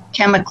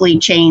 chemically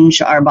change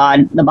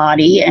the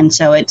body. And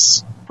so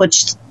it's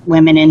puts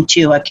women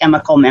into a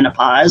chemical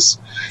menopause.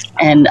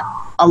 And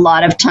a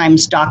lot of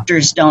times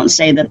doctors don't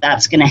say that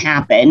that's going to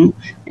happen.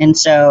 And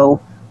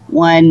so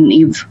when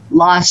you've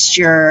lost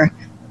your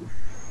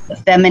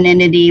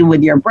femininity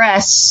with your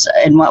breasts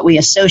and what we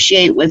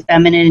associate with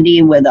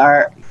femininity with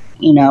our,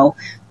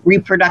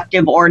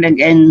 reproductive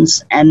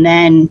organs, and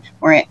then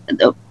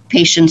the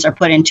patients are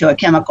put into a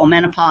chemical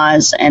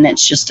menopause and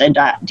it's just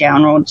a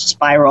downward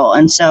spiral.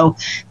 And so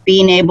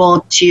being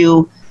able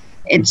to,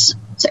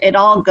 it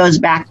all goes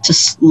back to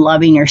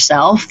loving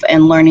yourself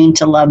and learning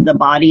to love the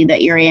body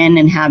that you're in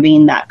and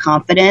having that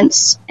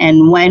confidence.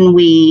 And when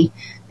we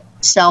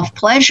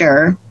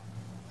self-pleasure,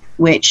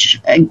 which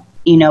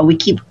we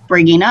keep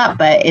bringing up,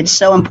 but it's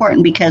so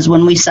important because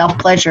when we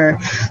self-pleasure,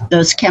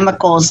 those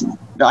chemicals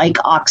like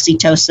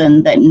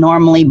oxytocin that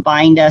normally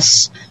bind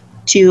us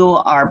to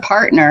our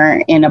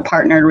partner in a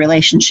partnered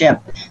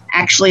relationship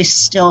actually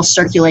still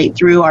circulate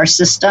through our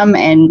system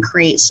and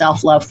create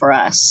self-love for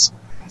us.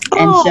 Oh.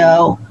 And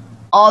so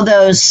all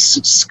those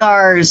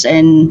scars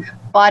and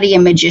body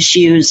image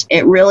issues,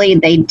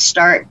 they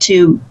start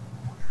to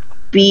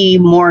be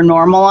more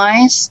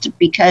normalized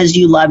because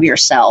you love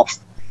yourself.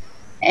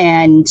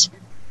 And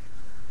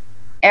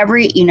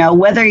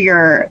whether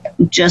you're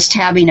just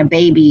having a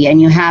baby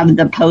and you have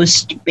the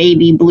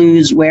post-baby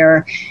blues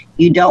where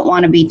you don't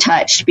want to be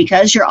touched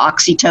because your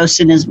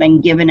oxytocin has been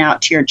given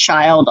out to your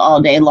child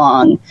all day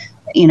long,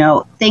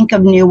 think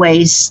of new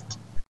ways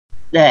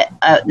that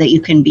you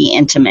can be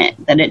intimate,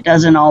 that it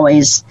doesn't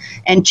always,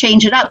 and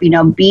change it up,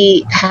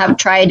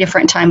 try a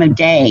different time of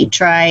day,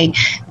 try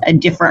a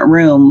different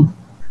room.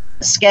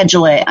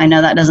 Schedule it. I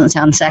know that doesn't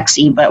sound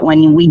sexy, but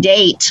when we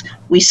date,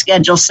 we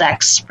schedule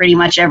sex pretty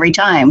much every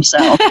time. So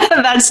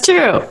That's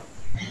true.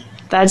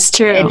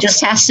 It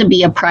just has to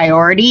be a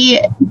priority,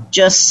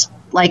 just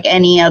like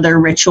any other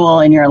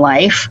ritual in your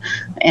life.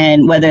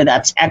 And whether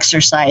that's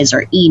exercise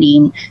or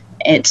eating,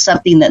 it's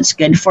something that's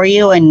good for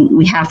you, and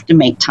we have to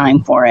make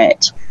time for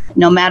it.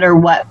 No matter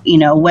what,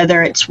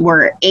 whether it's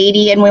we're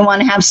 80 and we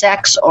want to have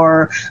sex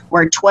or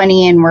we're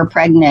 20 and we're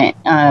pregnant,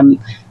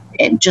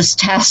 it just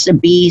has to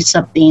be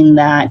something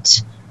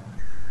that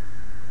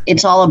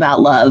it's all about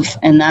love.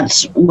 And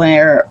that's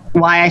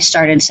why I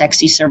started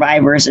Sexy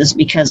Survivors, is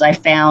because I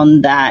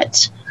found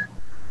that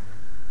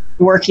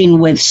working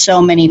with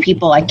so many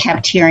people, I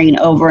kept hearing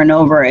over and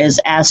over is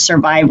as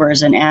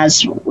survivors and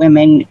as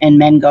women and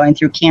men going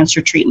through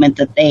cancer treatment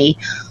that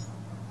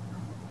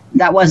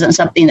wasn't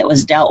something that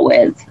was dealt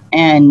with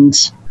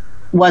and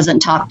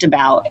wasn't talked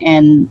about.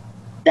 And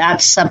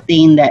that's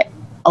something that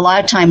a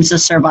lot of times the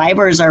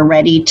survivors are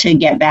ready to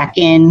get back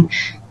in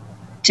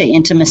to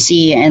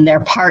intimacy, and their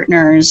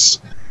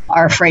partners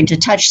are afraid to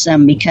touch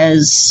them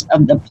because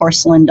of the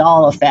porcelain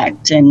doll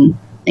effect and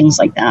things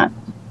like that.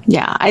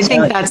 Yeah, I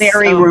think that's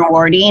very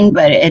rewarding,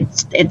 but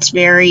it's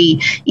very,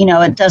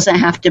 it doesn't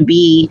have to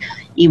be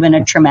even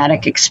a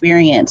traumatic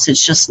experience.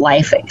 It's just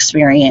life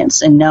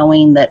experience and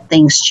knowing that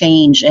things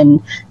change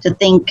and to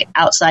think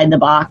outside the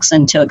box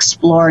and to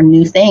explore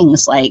new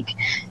things. Like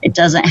it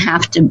doesn't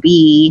have to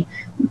be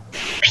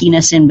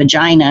penis and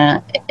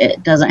vagina.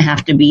 It doesn't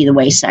have to be the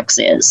way sex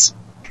is.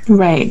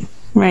 Right.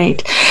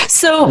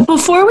 So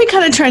before we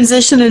kind of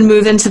transition and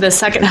move into the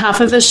second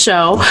half of the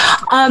show,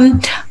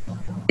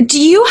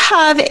 do you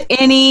have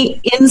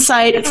any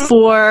insight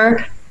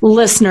for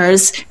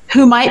listeners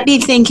who might be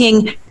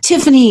thinking,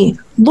 Tiffany,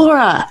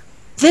 Laura,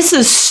 this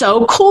is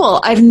so cool.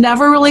 I've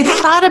never really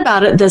thought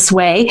about it this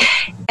way.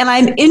 And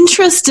I'm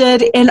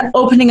interested in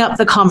opening up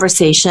the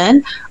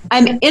conversation.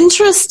 I'm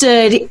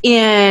interested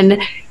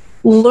in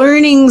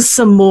learning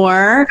some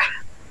more,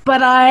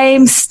 but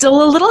I'm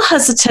still a little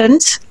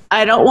hesitant.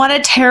 I don't want to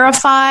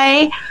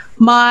terrify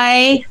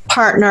my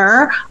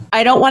partner.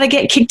 I don't want to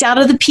get kicked out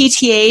of the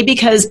PTA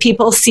because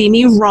people see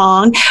me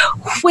wrong.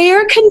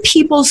 Where can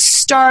people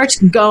start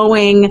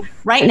going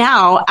right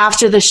now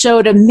after the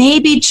show to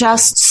maybe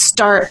just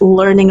start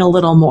learning a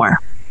little more?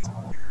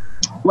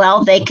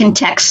 Well, they can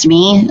text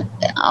me.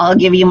 I'll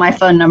give you my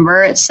phone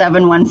number. It's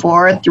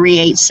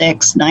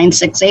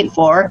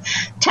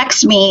 714-386-9684.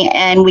 Text me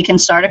and we can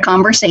start a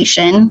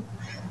conversation.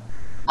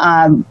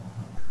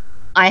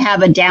 I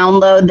have a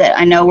download that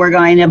I know we're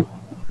going to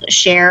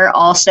share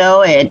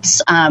also.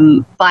 It's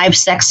 5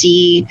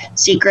 Sexy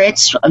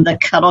Secrets of the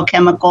Cuddle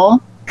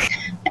Chemical.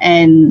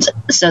 And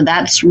so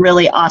that's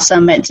really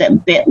awesome. It's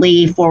at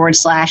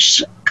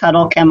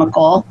bit.ly/Cuddle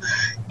Chemical.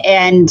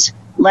 And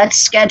let's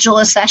schedule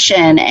a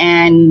session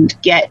and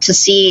get to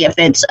see if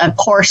it's a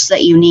course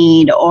that you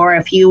need, or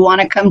if you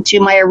want to come to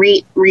my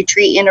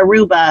retreat in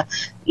Aruba,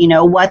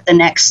 what the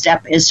next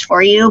step is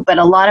for you. But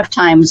a lot of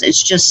times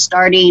it's just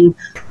starting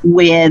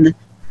with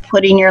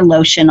putting your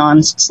lotion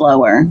on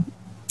slower.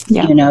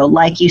 Yeah.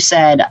 Like you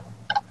said,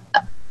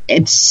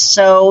 it's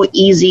so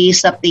easy.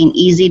 Something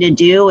easy to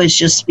do is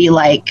just be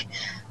like,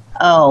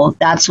 oh,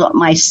 that's what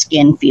my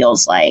skin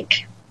feels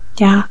like.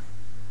 Yeah.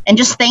 And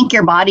just thank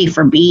your body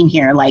for being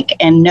here,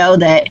 and know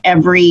that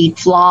every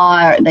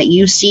flaw that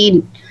you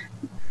see,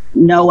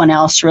 no one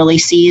else really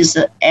sees,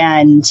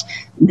 and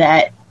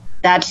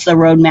that's the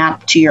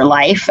roadmap to your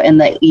life,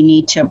 and that you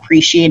need to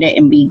appreciate it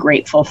and be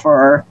grateful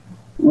for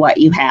what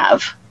you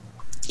have.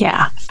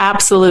 Yeah,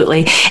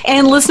 absolutely.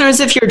 And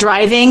listeners, if you're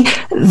driving,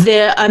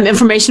 the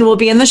information will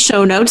be in the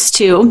show notes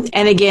too.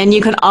 And again,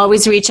 you can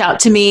always reach out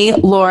to me,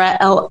 Laura,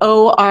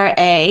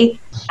 L-O-R-A,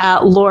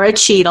 at Laura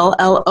Cheadle,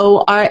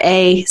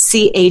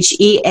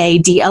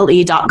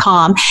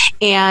 LoraCheadle.com.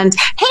 And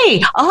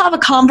hey, I'll have a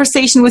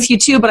conversation with you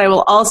too, but I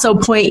will also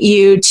point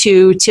you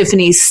to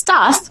Tiffany's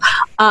stuff,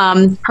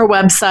 her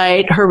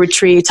website, her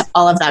retreat,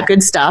 all of that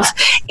good stuff.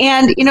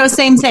 And,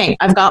 same thing.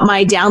 I've got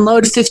my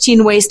download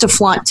 15 ways to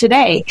flaunt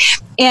today.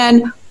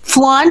 And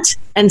flaunt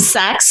and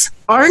sex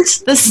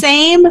aren't the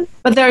same,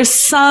 but there's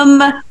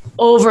some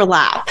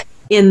overlap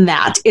in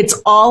that.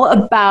 It's all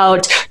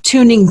about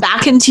tuning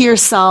back into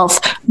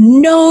yourself,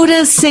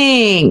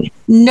 noticing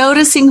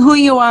who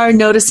you are,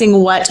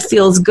 noticing what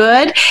feels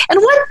good and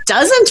what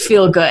doesn't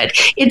feel good.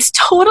 It's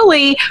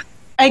totally,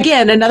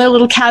 again, another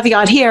little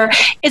caveat here.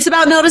 It's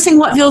about noticing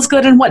what feels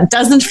good and what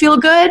doesn't feel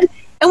good.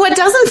 And what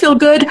doesn't feel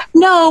good,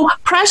 no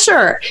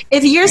pressure.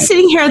 If you're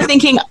sitting here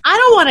thinking, I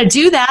don't want to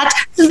do that,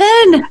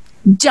 then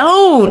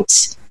don't.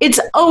 It's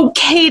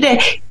okay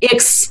to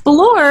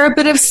explore,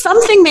 but if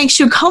something makes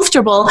you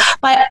comfortable,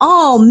 by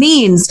all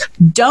means,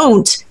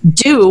 don't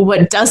do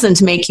what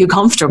doesn't make you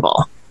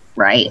comfortable.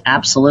 Right,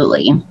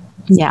 absolutely.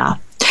 Yeah.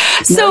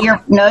 So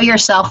know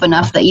yourself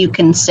enough that you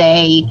can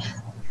say,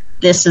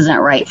 this isn't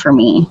right for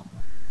me.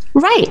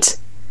 Right.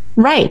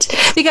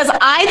 Because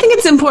I think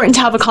it's important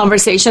to have a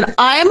conversation.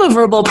 I'm a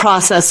verbal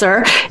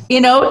processor.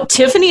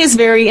 Tiffany is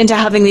very into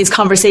having these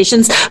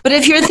conversations. But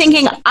if you're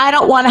thinking, I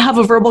don't want to have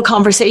a verbal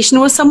conversation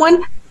with someone,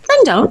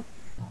 then don't.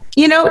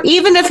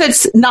 Even if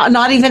it's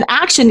not even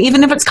action,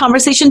 even if it's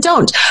conversation,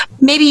 don't.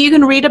 Maybe you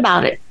can read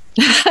about it.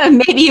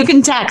 Maybe you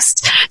can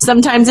text.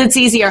 Sometimes it's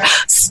easier.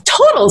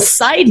 Total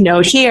side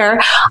note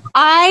here.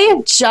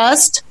 I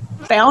just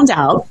found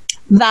out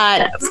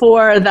that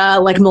for the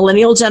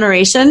millennial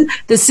generation,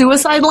 the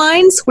suicide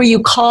lines where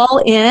you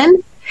call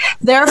in,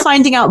 they're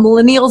finding out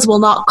millennials will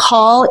not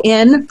call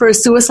in for a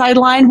suicide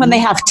line when they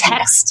have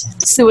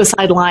text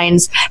suicide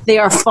lines. They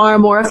are far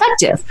more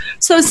effective.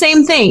 So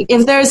same thing.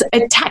 If there's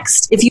a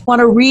text, if you want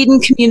to read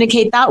and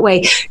communicate that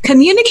way,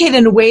 communicate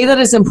in a way that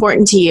is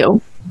important to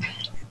you,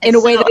 in a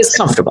way that is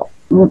comfortable.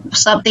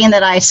 Something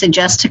that I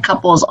suggest to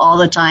couples all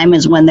the time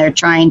is when they're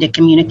trying to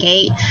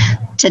communicate,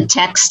 to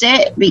text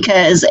it,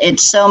 because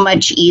it's so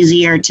much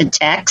easier to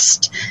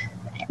text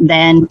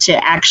than to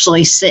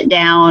actually sit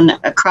down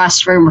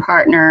across from your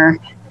partner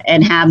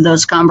and have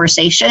those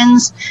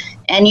conversations.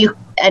 And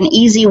an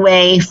easy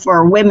way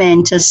for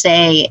women to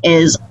say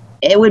is,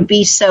 it would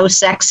be so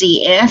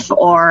sexy if,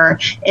 or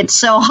it's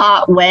so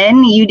hot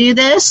when you do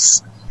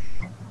this.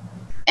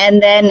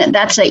 And then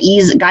that's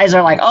guys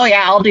are like, oh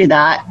yeah, I'll do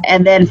that.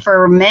 And then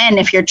for men,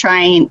 if you're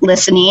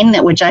listening,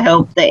 which I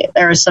hope that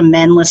there are some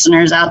men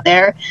listeners out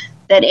there,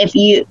 that if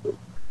you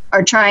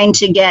are trying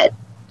to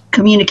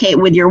communicate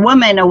with your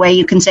woman, a way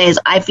you can say is,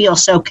 I feel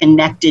so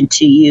connected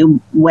to you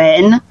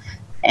when,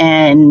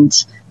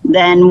 and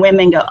then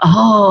women go,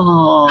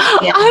 oh,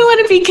 yeah. I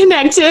want to be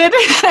connected.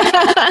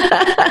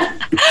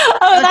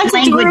 Oh, that's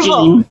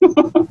adorable.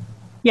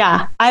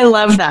 Yeah, I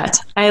love that.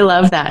 I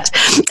love that.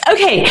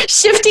 Okay,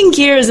 shifting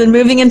gears and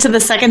moving into the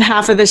second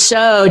half of the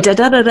show.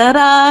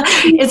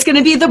 It's going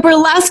to be the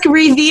burlesque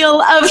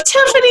reveal of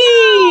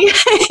Tiffany.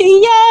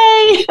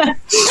 Yay!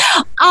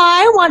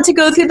 I want to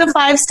go through the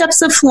 5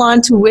 steps of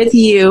flaunt with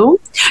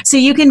you so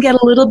you can get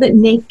a little bit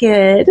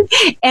naked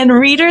and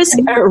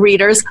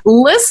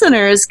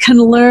listeners can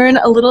learn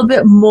a little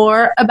bit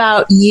more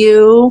about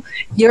you,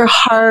 your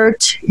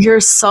heart,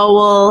 your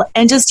soul,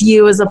 and just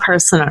you as a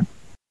person.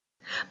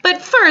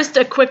 But first,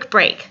 a quick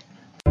break.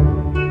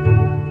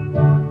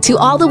 To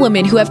all the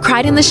women who have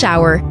cried in the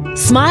shower,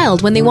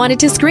 smiled when they wanted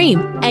to scream,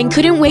 and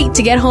couldn't wait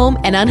to get home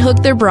and unhook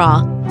their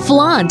bra,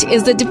 Flaunt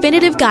is the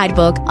definitive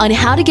guidebook on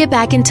how to get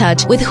back in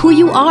touch with who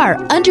you are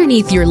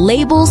underneath your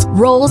labels,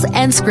 roles,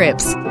 and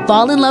scripts.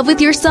 Fall in love with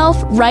yourself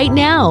right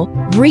now.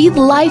 Breathe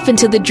life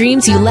into the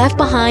dreams you left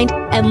behind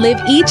and live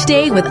each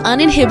day with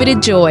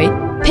uninhibited joy.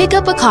 Pick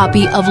up a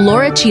copy of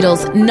Laura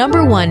Cheadle's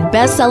 #1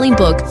 best-selling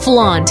book,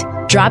 Flaunt.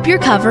 Drop your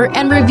cover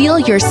and reveal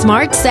your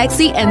smart,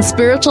 sexy, and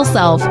spiritual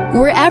self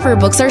wherever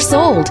books are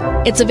sold.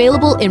 It's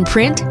available in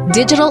print,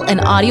 digital, and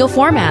audio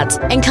formats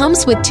and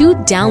comes with 2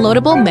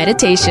 downloadable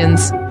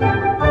meditations.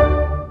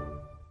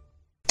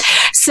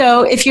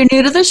 So if you're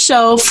new to the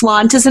show,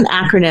 Flaunt is an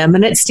acronym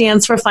and it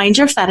stands for Find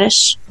Your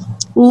Fetish,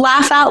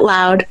 Laugh Out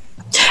Loud,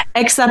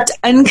 Accept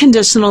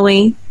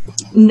Unconditionally,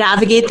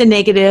 Navigate the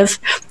Negative,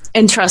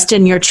 and Trust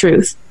in Your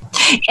Truth.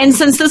 And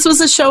since this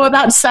was a show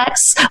about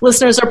sex,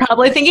 listeners are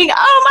probably thinking,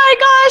 oh my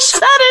gosh,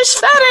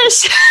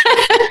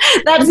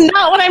 fetish. That's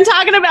not what I'm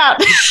talking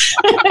about.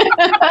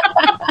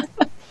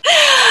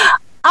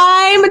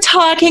 I'm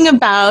talking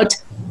about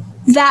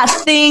that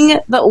thing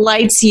that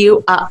lights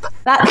you up,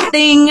 that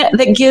thing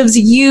that gives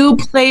you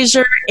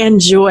pleasure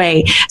and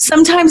joy.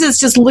 Sometimes it's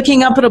just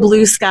looking up at a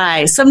blue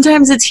sky.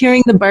 Sometimes it's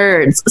hearing the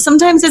birds.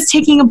 Sometimes it's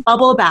taking a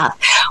bubble bath.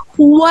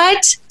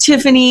 What,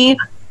 Tiffany,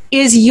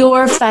 is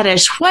your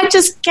fetish? What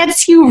just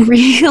gets you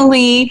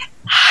really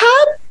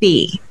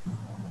happy?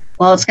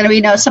 Well, it's going to be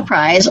no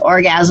surprise.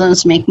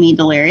 Orgasms make me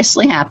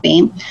deliriously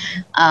happy.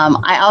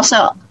 I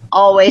also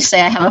always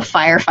say I have a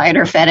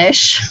firefighter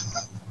fetish.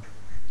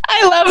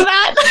 I love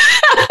that.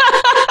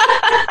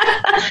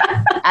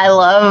 I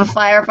love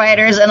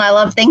firefighters and I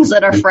love things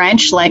that are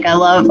French. Like I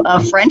love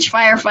a French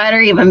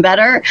firefighter even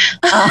better.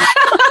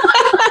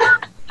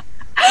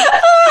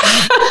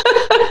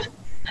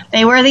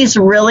 They wear these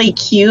really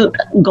cute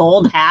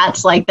gold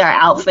hats, like their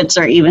outfits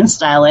are even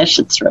stylish.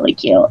 It's really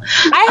cute.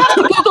 I have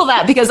to Google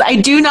that because I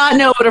do not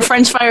know what a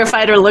French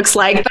firefighter looks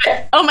like,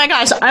 but oh my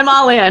gosh, I'm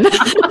all in.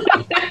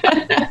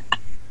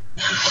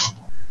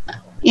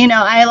 You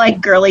know, I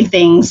like girly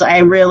things. I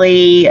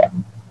really,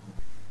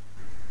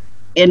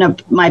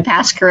 my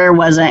past career,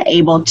 wasn't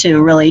able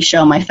to really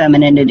show my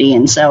femininity,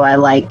 and so I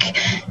like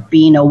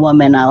being a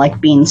woman. I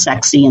like being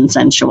sexy and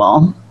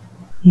sensual.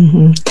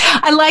 Mm-hmm.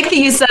 I like that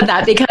you said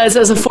that because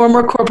as a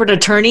former corporate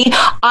attorney,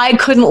 I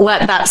couldn't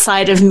let that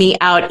side of me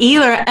out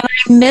either. And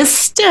I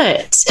missed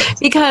it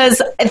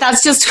because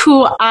that's just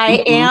who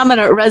I am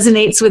and it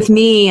resonates with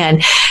me.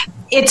 And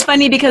it's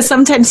funny because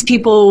sometimes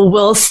people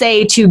will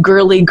say to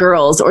girly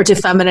girls or to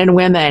feminine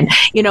women,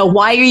 you know,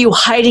 why are you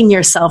hiding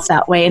yourself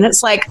that way? And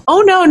it's like,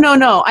 oh,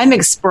 no. I'm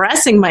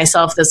expressing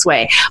myself this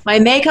way. My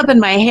makeup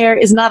and my hair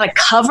is not a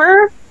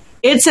cover.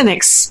 It's an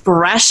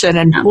expression.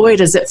 And boy,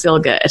 does it feel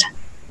good.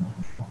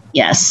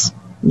 Yes.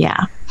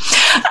 Yeah.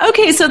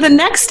 Okay, so the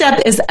next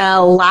step is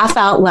laugh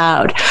out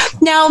loud.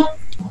 Now,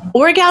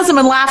 orgasm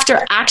and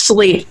laughter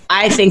actually,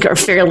 I think, are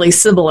fairly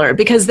similar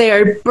because they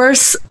are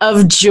bursts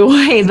of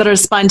joy that are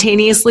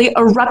spontaneously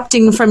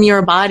erupting from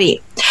your body.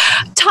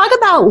 Talk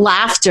about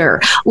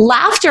laughter.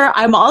 Laughter,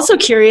 I'm also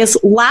curious,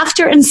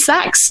 laughter and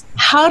sex.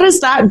 How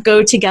does that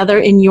go together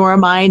in your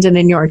mind and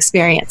in your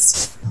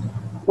experience?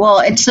 Well,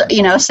 it's,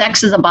 you know,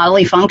 sex is a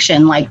bodily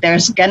function. Like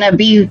there's going to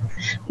be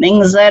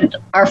things that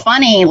are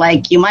funny,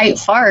 like you might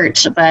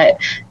fart,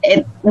 but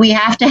we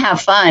have to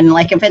have fun.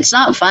 Like if it's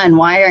not fun,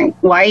 why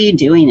are you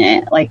doing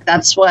it? Like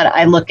that's what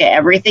I look at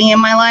everything in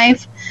my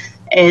life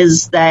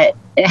is that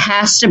it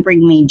has to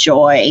bring me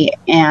joy,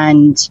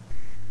 and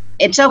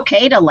it's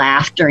okay to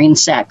laugh during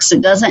sex.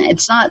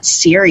 It's not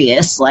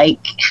serious. Like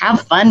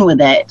have fun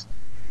with it.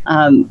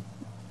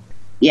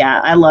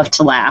 Yeah, I love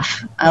to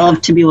laugh. I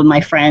love to be with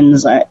my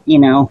friends, you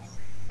know,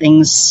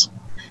 things,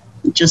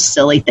 just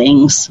silly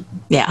things.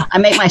 Yeah. I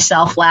make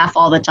myself laugh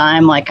all the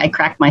time. Like I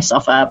crack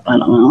myself up. I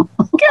don't know.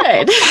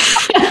 Good.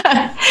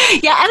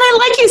 Yeah, and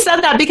I like you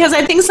said that because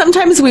I think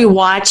sometimes we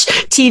watch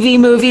TV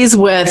movies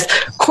with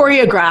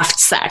choreographed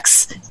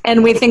sex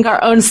and we think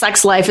our own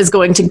sex life is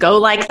going to go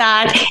like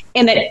that,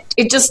 and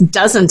it just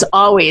doesn't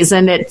always,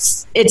 and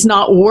it's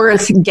not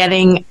worth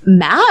getting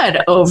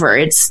mad over.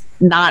 It's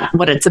not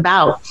what it's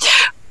about.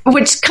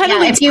 Which kind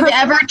of if you've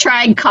ever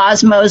tried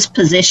Cosmo's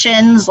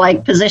positions,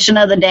 like position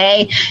of the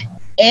day,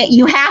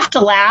 you have to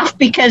laugh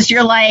because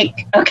you're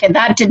like, okay,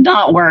 that did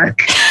not work.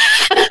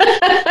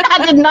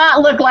 That did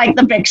not look like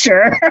the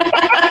picture.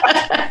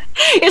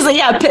 It's like,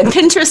 yeah,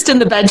 Pinterest in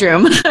the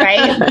bedroom.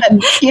 Right?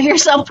 But give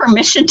yourself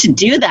permission to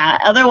do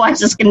that.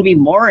 Otherwise, it's going to be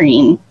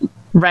boring.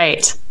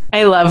 Right.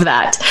 I love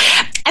that.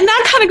 And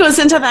that kind of goes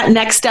into that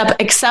next step,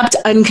 accept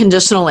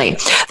unconditionally.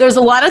 There's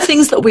a lot of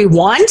things that we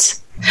want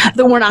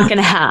that we're not going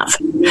to have.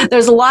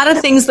 There's a lot of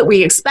things that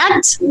we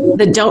expect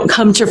that don't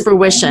come to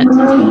fruition.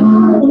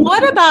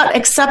 What about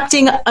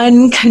accepting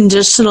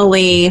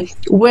unconditionally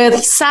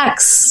with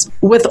sex,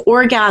 with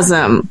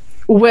orgasm,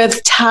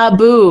 with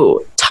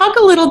taboo? Talk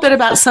a little bit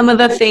about some of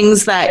the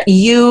things that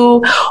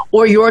you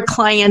or your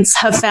clients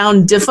have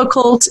found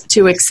difficult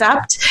to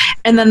accept,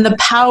 and then the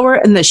power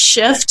and the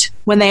shift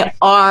when they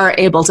are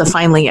able to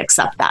finally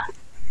accept that.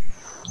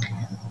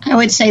 I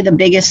would say the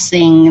biggest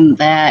thing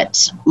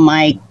that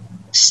my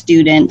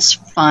students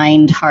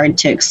find hard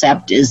to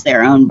accept is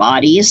their own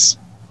bodies.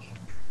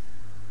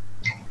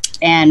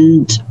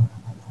 And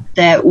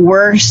that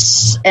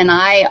worse, and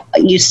I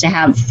used to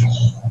have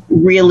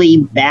really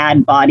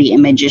bad body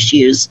image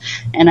issues,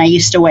 and I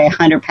used to weigh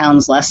 100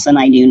 pounds less than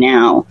I do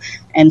now.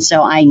 And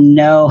so I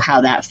know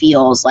how that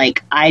feels.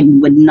 Like, I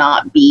would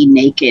not be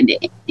naked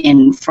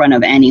in front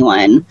of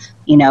anyone.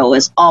 You know, it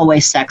was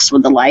always sex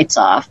with the lights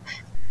off.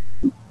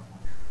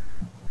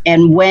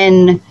 And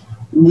when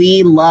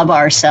we love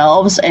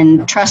ourselves,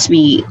 and trust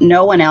me,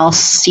 no one else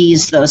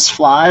sees those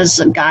flaws.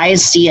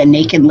 Guys see a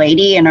naked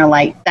lady and are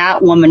like,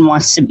 that woman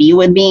wants to be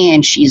with me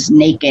and she's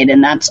naked.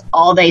 And that's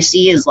all they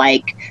see is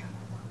like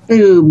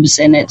boobs,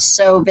 and it's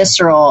so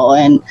visceral.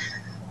 And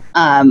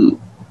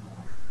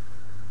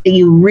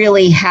you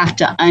really have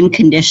to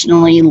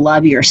unconditionally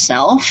love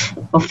yourself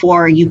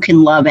before you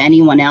can love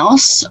anyone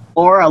else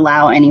or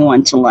allow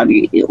anyone to love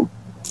you.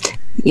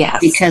 Yes.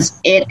 Because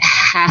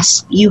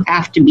you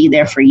have to be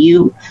there for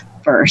you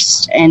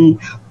first. And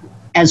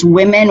as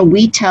women,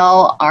 we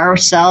tell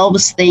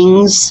ourselves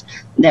things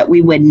that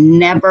we would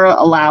never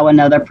allow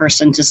another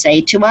person to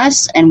say to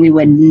us, and we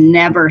would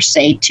never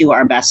say to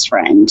our best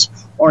friend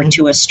or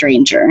to a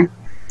stranger.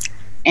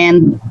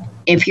 And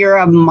if you're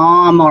a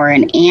mom or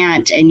an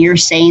aunt and you're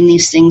saying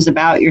these things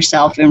about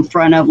yourself in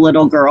front of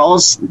little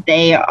girls,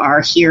 they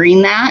are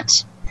hearing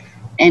that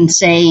and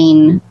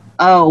saying,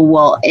 oh,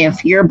 well,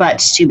 if your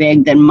butt's too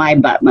big, then my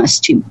butt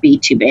must be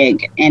too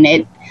big. And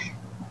it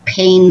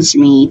pains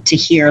me to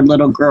hear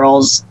little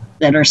girls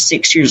that are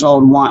 6 years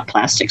old want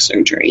plastic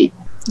surgery.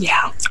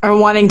 Yeah. Or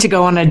wanting to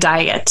go on a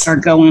diet. Or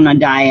go on a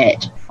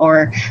diet.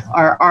 Or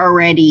are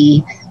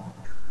already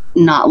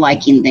not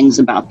liking things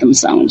about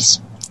themselves.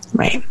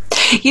 Right.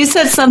 You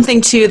said something,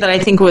 too, that I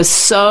think was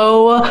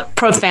so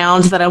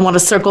profound that I want to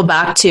circle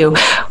back to.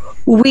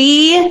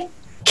 We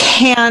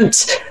can't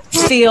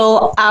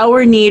feel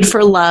our need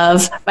for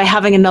love by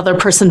having another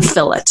person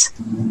fill it.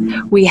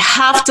 We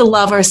have to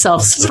love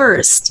ourselves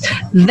first.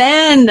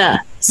 Then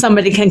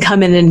somebody can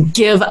come in and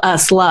give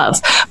us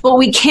love. But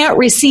we can't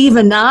receive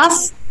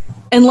enough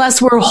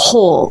unless we're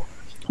whole.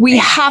 We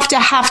have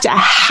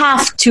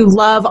to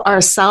love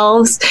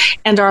ourselves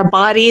and our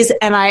bodies.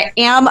 And I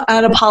am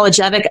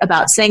unapologetic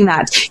about saying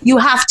that. You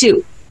have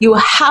to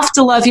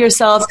love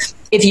yourself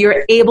if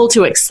you're able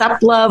to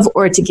accept love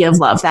or to give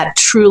love. That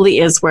truly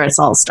is where it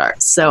all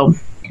starts. So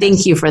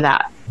thank you for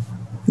that.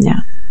 Yeah.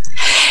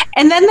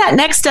 And then that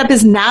next step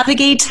is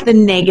navigate the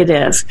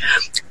negative.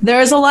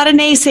 There's a lot of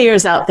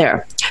naysayers out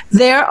there.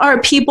 There are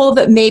people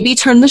that maybe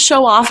turn the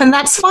show off, and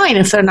that's fine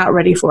if they're not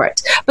ready for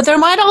it. But there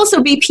might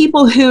also be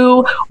people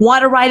who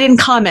want to write in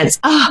comments,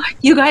 oh,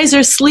 you guys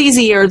are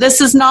sleazy, or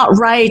this is not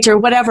right, or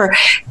whatever.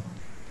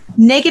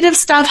 Negative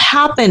stuff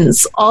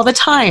happens all the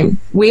time.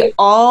 We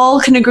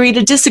all can agree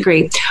to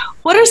disagree.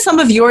 What are some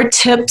of your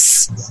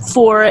tips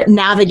for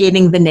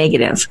navigating the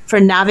negative, for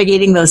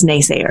navigating those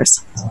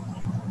naysayers?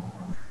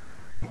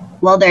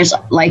 Well,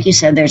 like you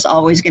said, there's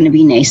always going to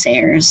be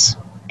naysayers.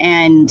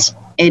 And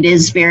it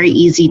is very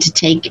easy to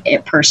take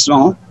it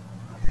personal.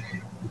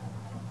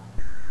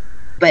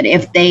 But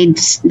if they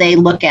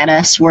look at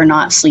us, we're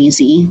not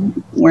sleazy.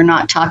 We're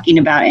not talking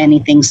about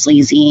anything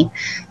sleazy.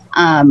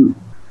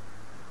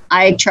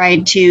 I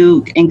try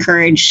to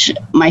encourage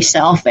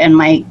myself and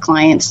my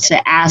clients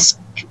to ask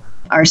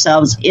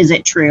ourselves, is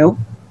it true?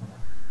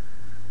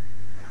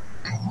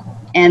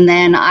 And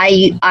then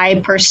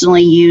I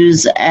personally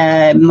use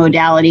a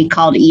modality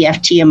called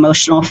EFT,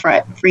 Emotional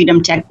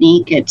Freedom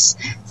Technique. It's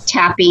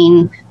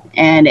tapping,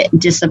 and it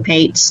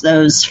dissipates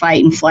those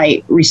fight and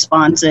flight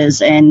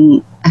responses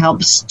and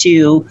helps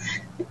to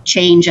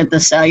change at the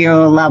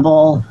cellular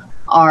level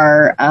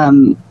our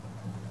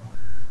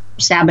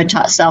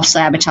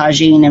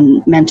self-sabotaging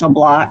and mental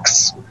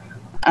blocks.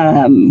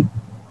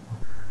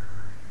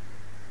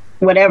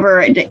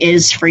 Whatever it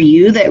is for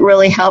you that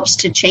really helps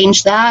to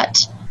change that,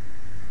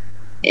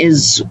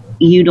 is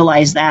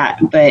utilize that.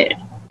 But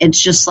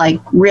it's just like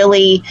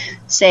really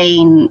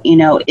saying,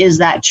 is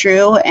that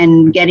true?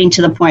 And getting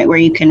to the point where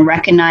you can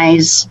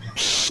recognize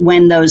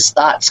when those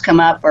thoughts come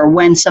up, or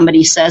when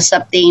somebody says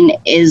something,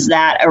 is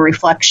that a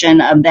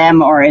reflection of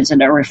them or is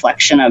it a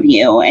reflection of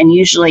you? And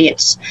usually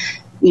it's,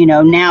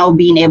 now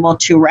being able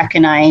to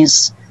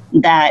recognize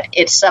that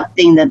it's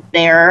something that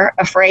they're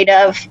afraid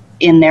of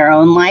in their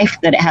own life,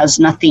 that it has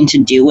nothing to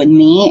do with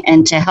me,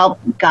 and to help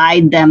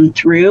guide them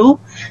through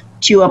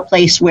to a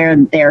place where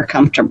they're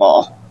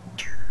comfortable.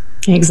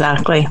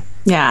 Exactly.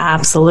 Yeah,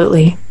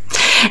 absolutely.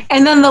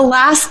 And then the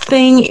last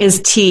thing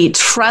is T,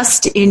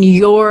 trust in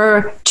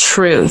your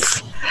truth.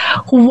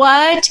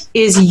 What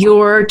is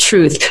your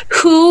truth?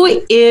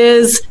 Who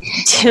is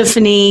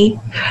Tiffany?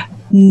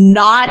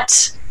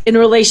 Not in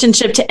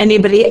relationship to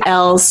anybody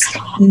else,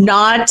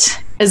 not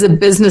as a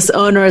business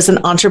owner, as an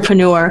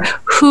entrepreneur.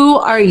 Who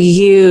are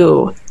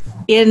you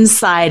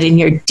inside in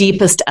your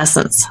deepest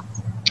essence?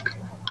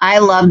 I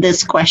love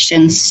this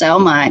question so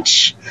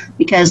much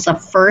because the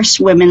first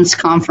women's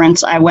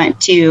conference I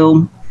went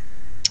to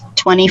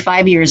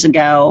 25 years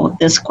ago,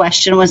 this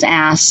question was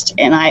asked,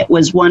 and it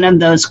was one of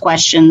those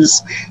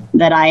questions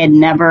that I had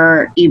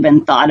never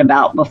even thought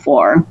about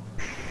before.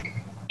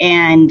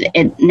 And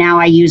now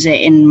I use it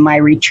in my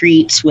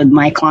retreats with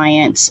my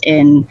clients,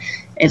 and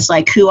it's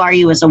like, who are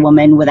you as a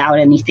woman without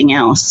anything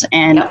else?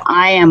 And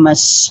I am a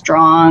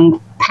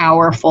strong,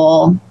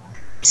 powerful,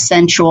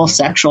 sensual,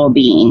 sexual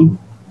being.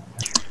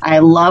 I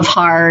love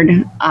hard.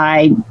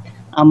 I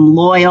am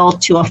loyal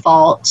to a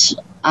fault.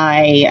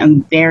 I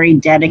am very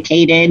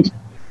dedicated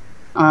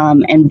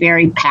and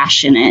very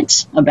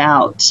passionate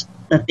about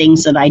the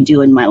things that I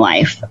do in my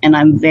life. And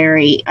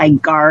I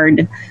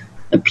guard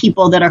the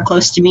people that are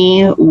close to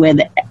me with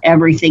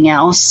everything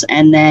else.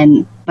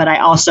 But I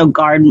also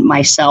guard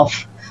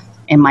myself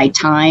and my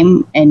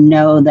time and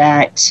know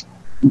that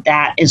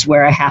that is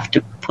where I have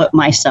to put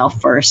myself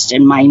first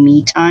in my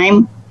me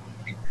time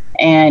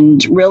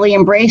and really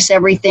embrace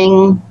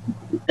everything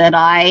that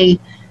I've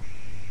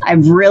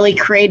really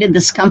created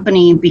this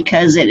company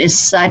because it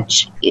is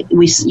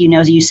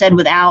you said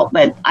without,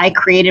 but I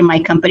created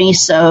my company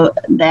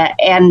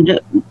and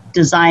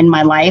designed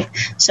my life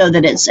so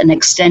that it's an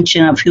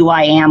extension of who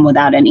I am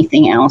without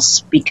anything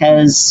else,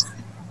 because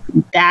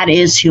that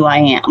is who I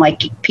am.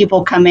 Like,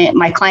 people come in,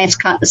 my clients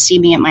come to see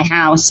me at my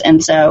house,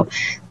 and so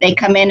they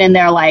come in and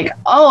they're like,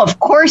 oh, of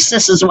course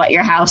this is what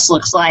your house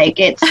looks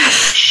like. It's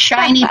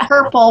shiny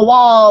purple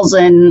walls,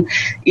 and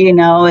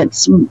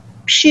it's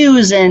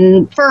shoes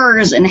and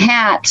furs and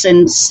hats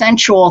and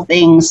sensual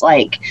things,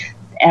 like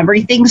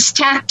everything's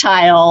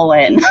tactile,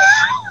 and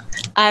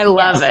I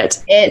love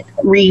it.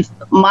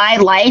 My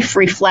life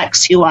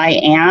reflects who I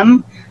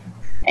am.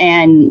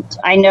 And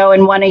I know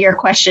in one of your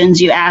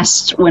questions you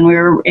asked when we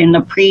were in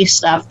the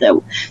pre-stuff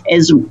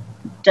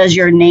does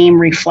your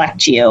name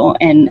reflect you?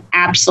 And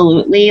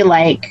absolutely,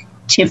 like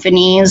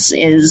Tiffany's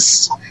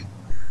is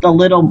the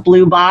little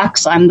blue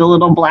box. I'm the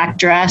little black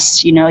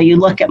dress. You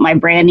look at my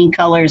branding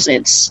colors,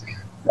 it's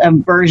a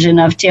version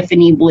of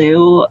Tiffany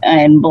blue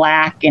and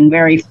black and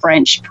very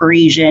French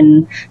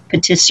Parisian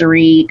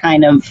patisserie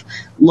kind of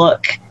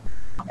look.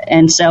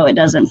 And so it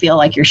doesn't feel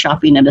like you're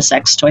shopping at a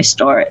sex toy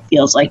store. It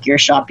feels like you're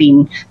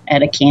shopping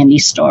at a candy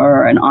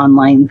store or an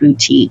online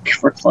boutique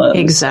for clothes.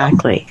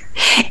 Exactly.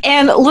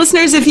 And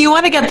listeners, if you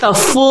want to get the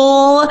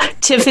full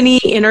Tiffany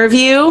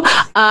interview,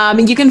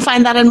 you can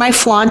find that in my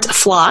Flaunt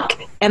Flock,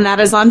 and that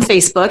is on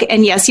Facebook.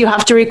 And yes, you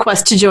have to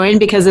request to join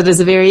because it is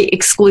a very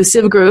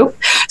exclusive group.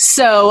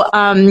 So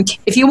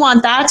if you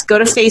want that, go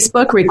to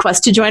Facebook,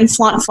 request to join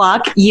Flaunt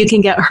Flock. You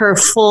can get her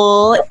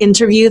full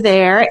interview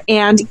there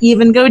and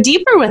even go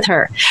deeper with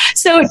her.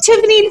 So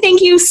Tiffany,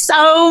 thank you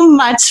so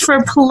much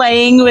for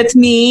playing with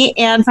me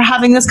and for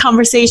having this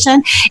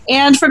conversation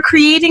and for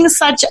creating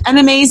such an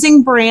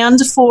amazing brand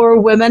for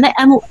women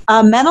and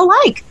men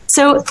alike.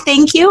 So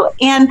thank you.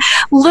 And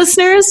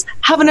listeners,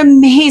 have an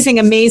amazing,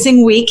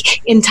 amazing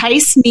week.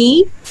 Entice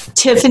me,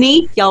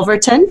 Tiffany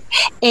Yelverton.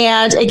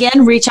 And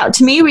again, reach out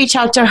to me, reach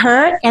out to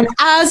her. And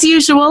as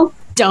usual,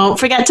 don't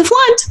forget to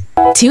flaunt.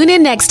 Tune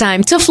in next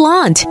time to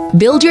Flaunt.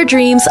 Build your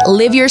dreams,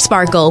 live your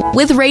sparkle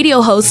with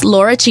radio host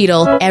Laura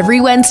Cheadle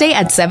every Wednesday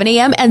at 7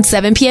 a.m. and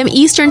 7 p.m.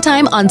 Eastern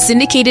Time on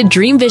syndicated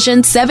Dream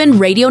Vision 7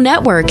 radio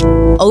network.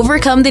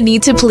 Overcome the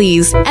need to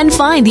please and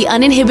find the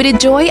uninhibited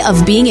joy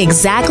of being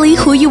exactly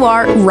who you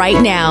are right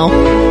now.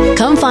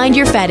 Come find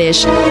your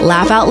fetish,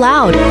 laugh out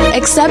loud,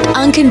 accept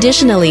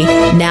unconditionally,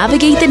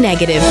 navigate the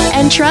negative,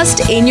 and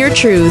trust in your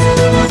truth.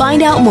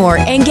 Find out more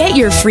and get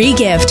your free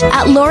gift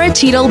at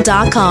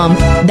lauracheadle.com.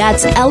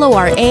 That's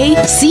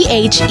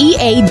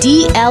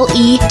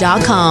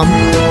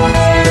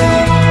LORACHEADLE.com.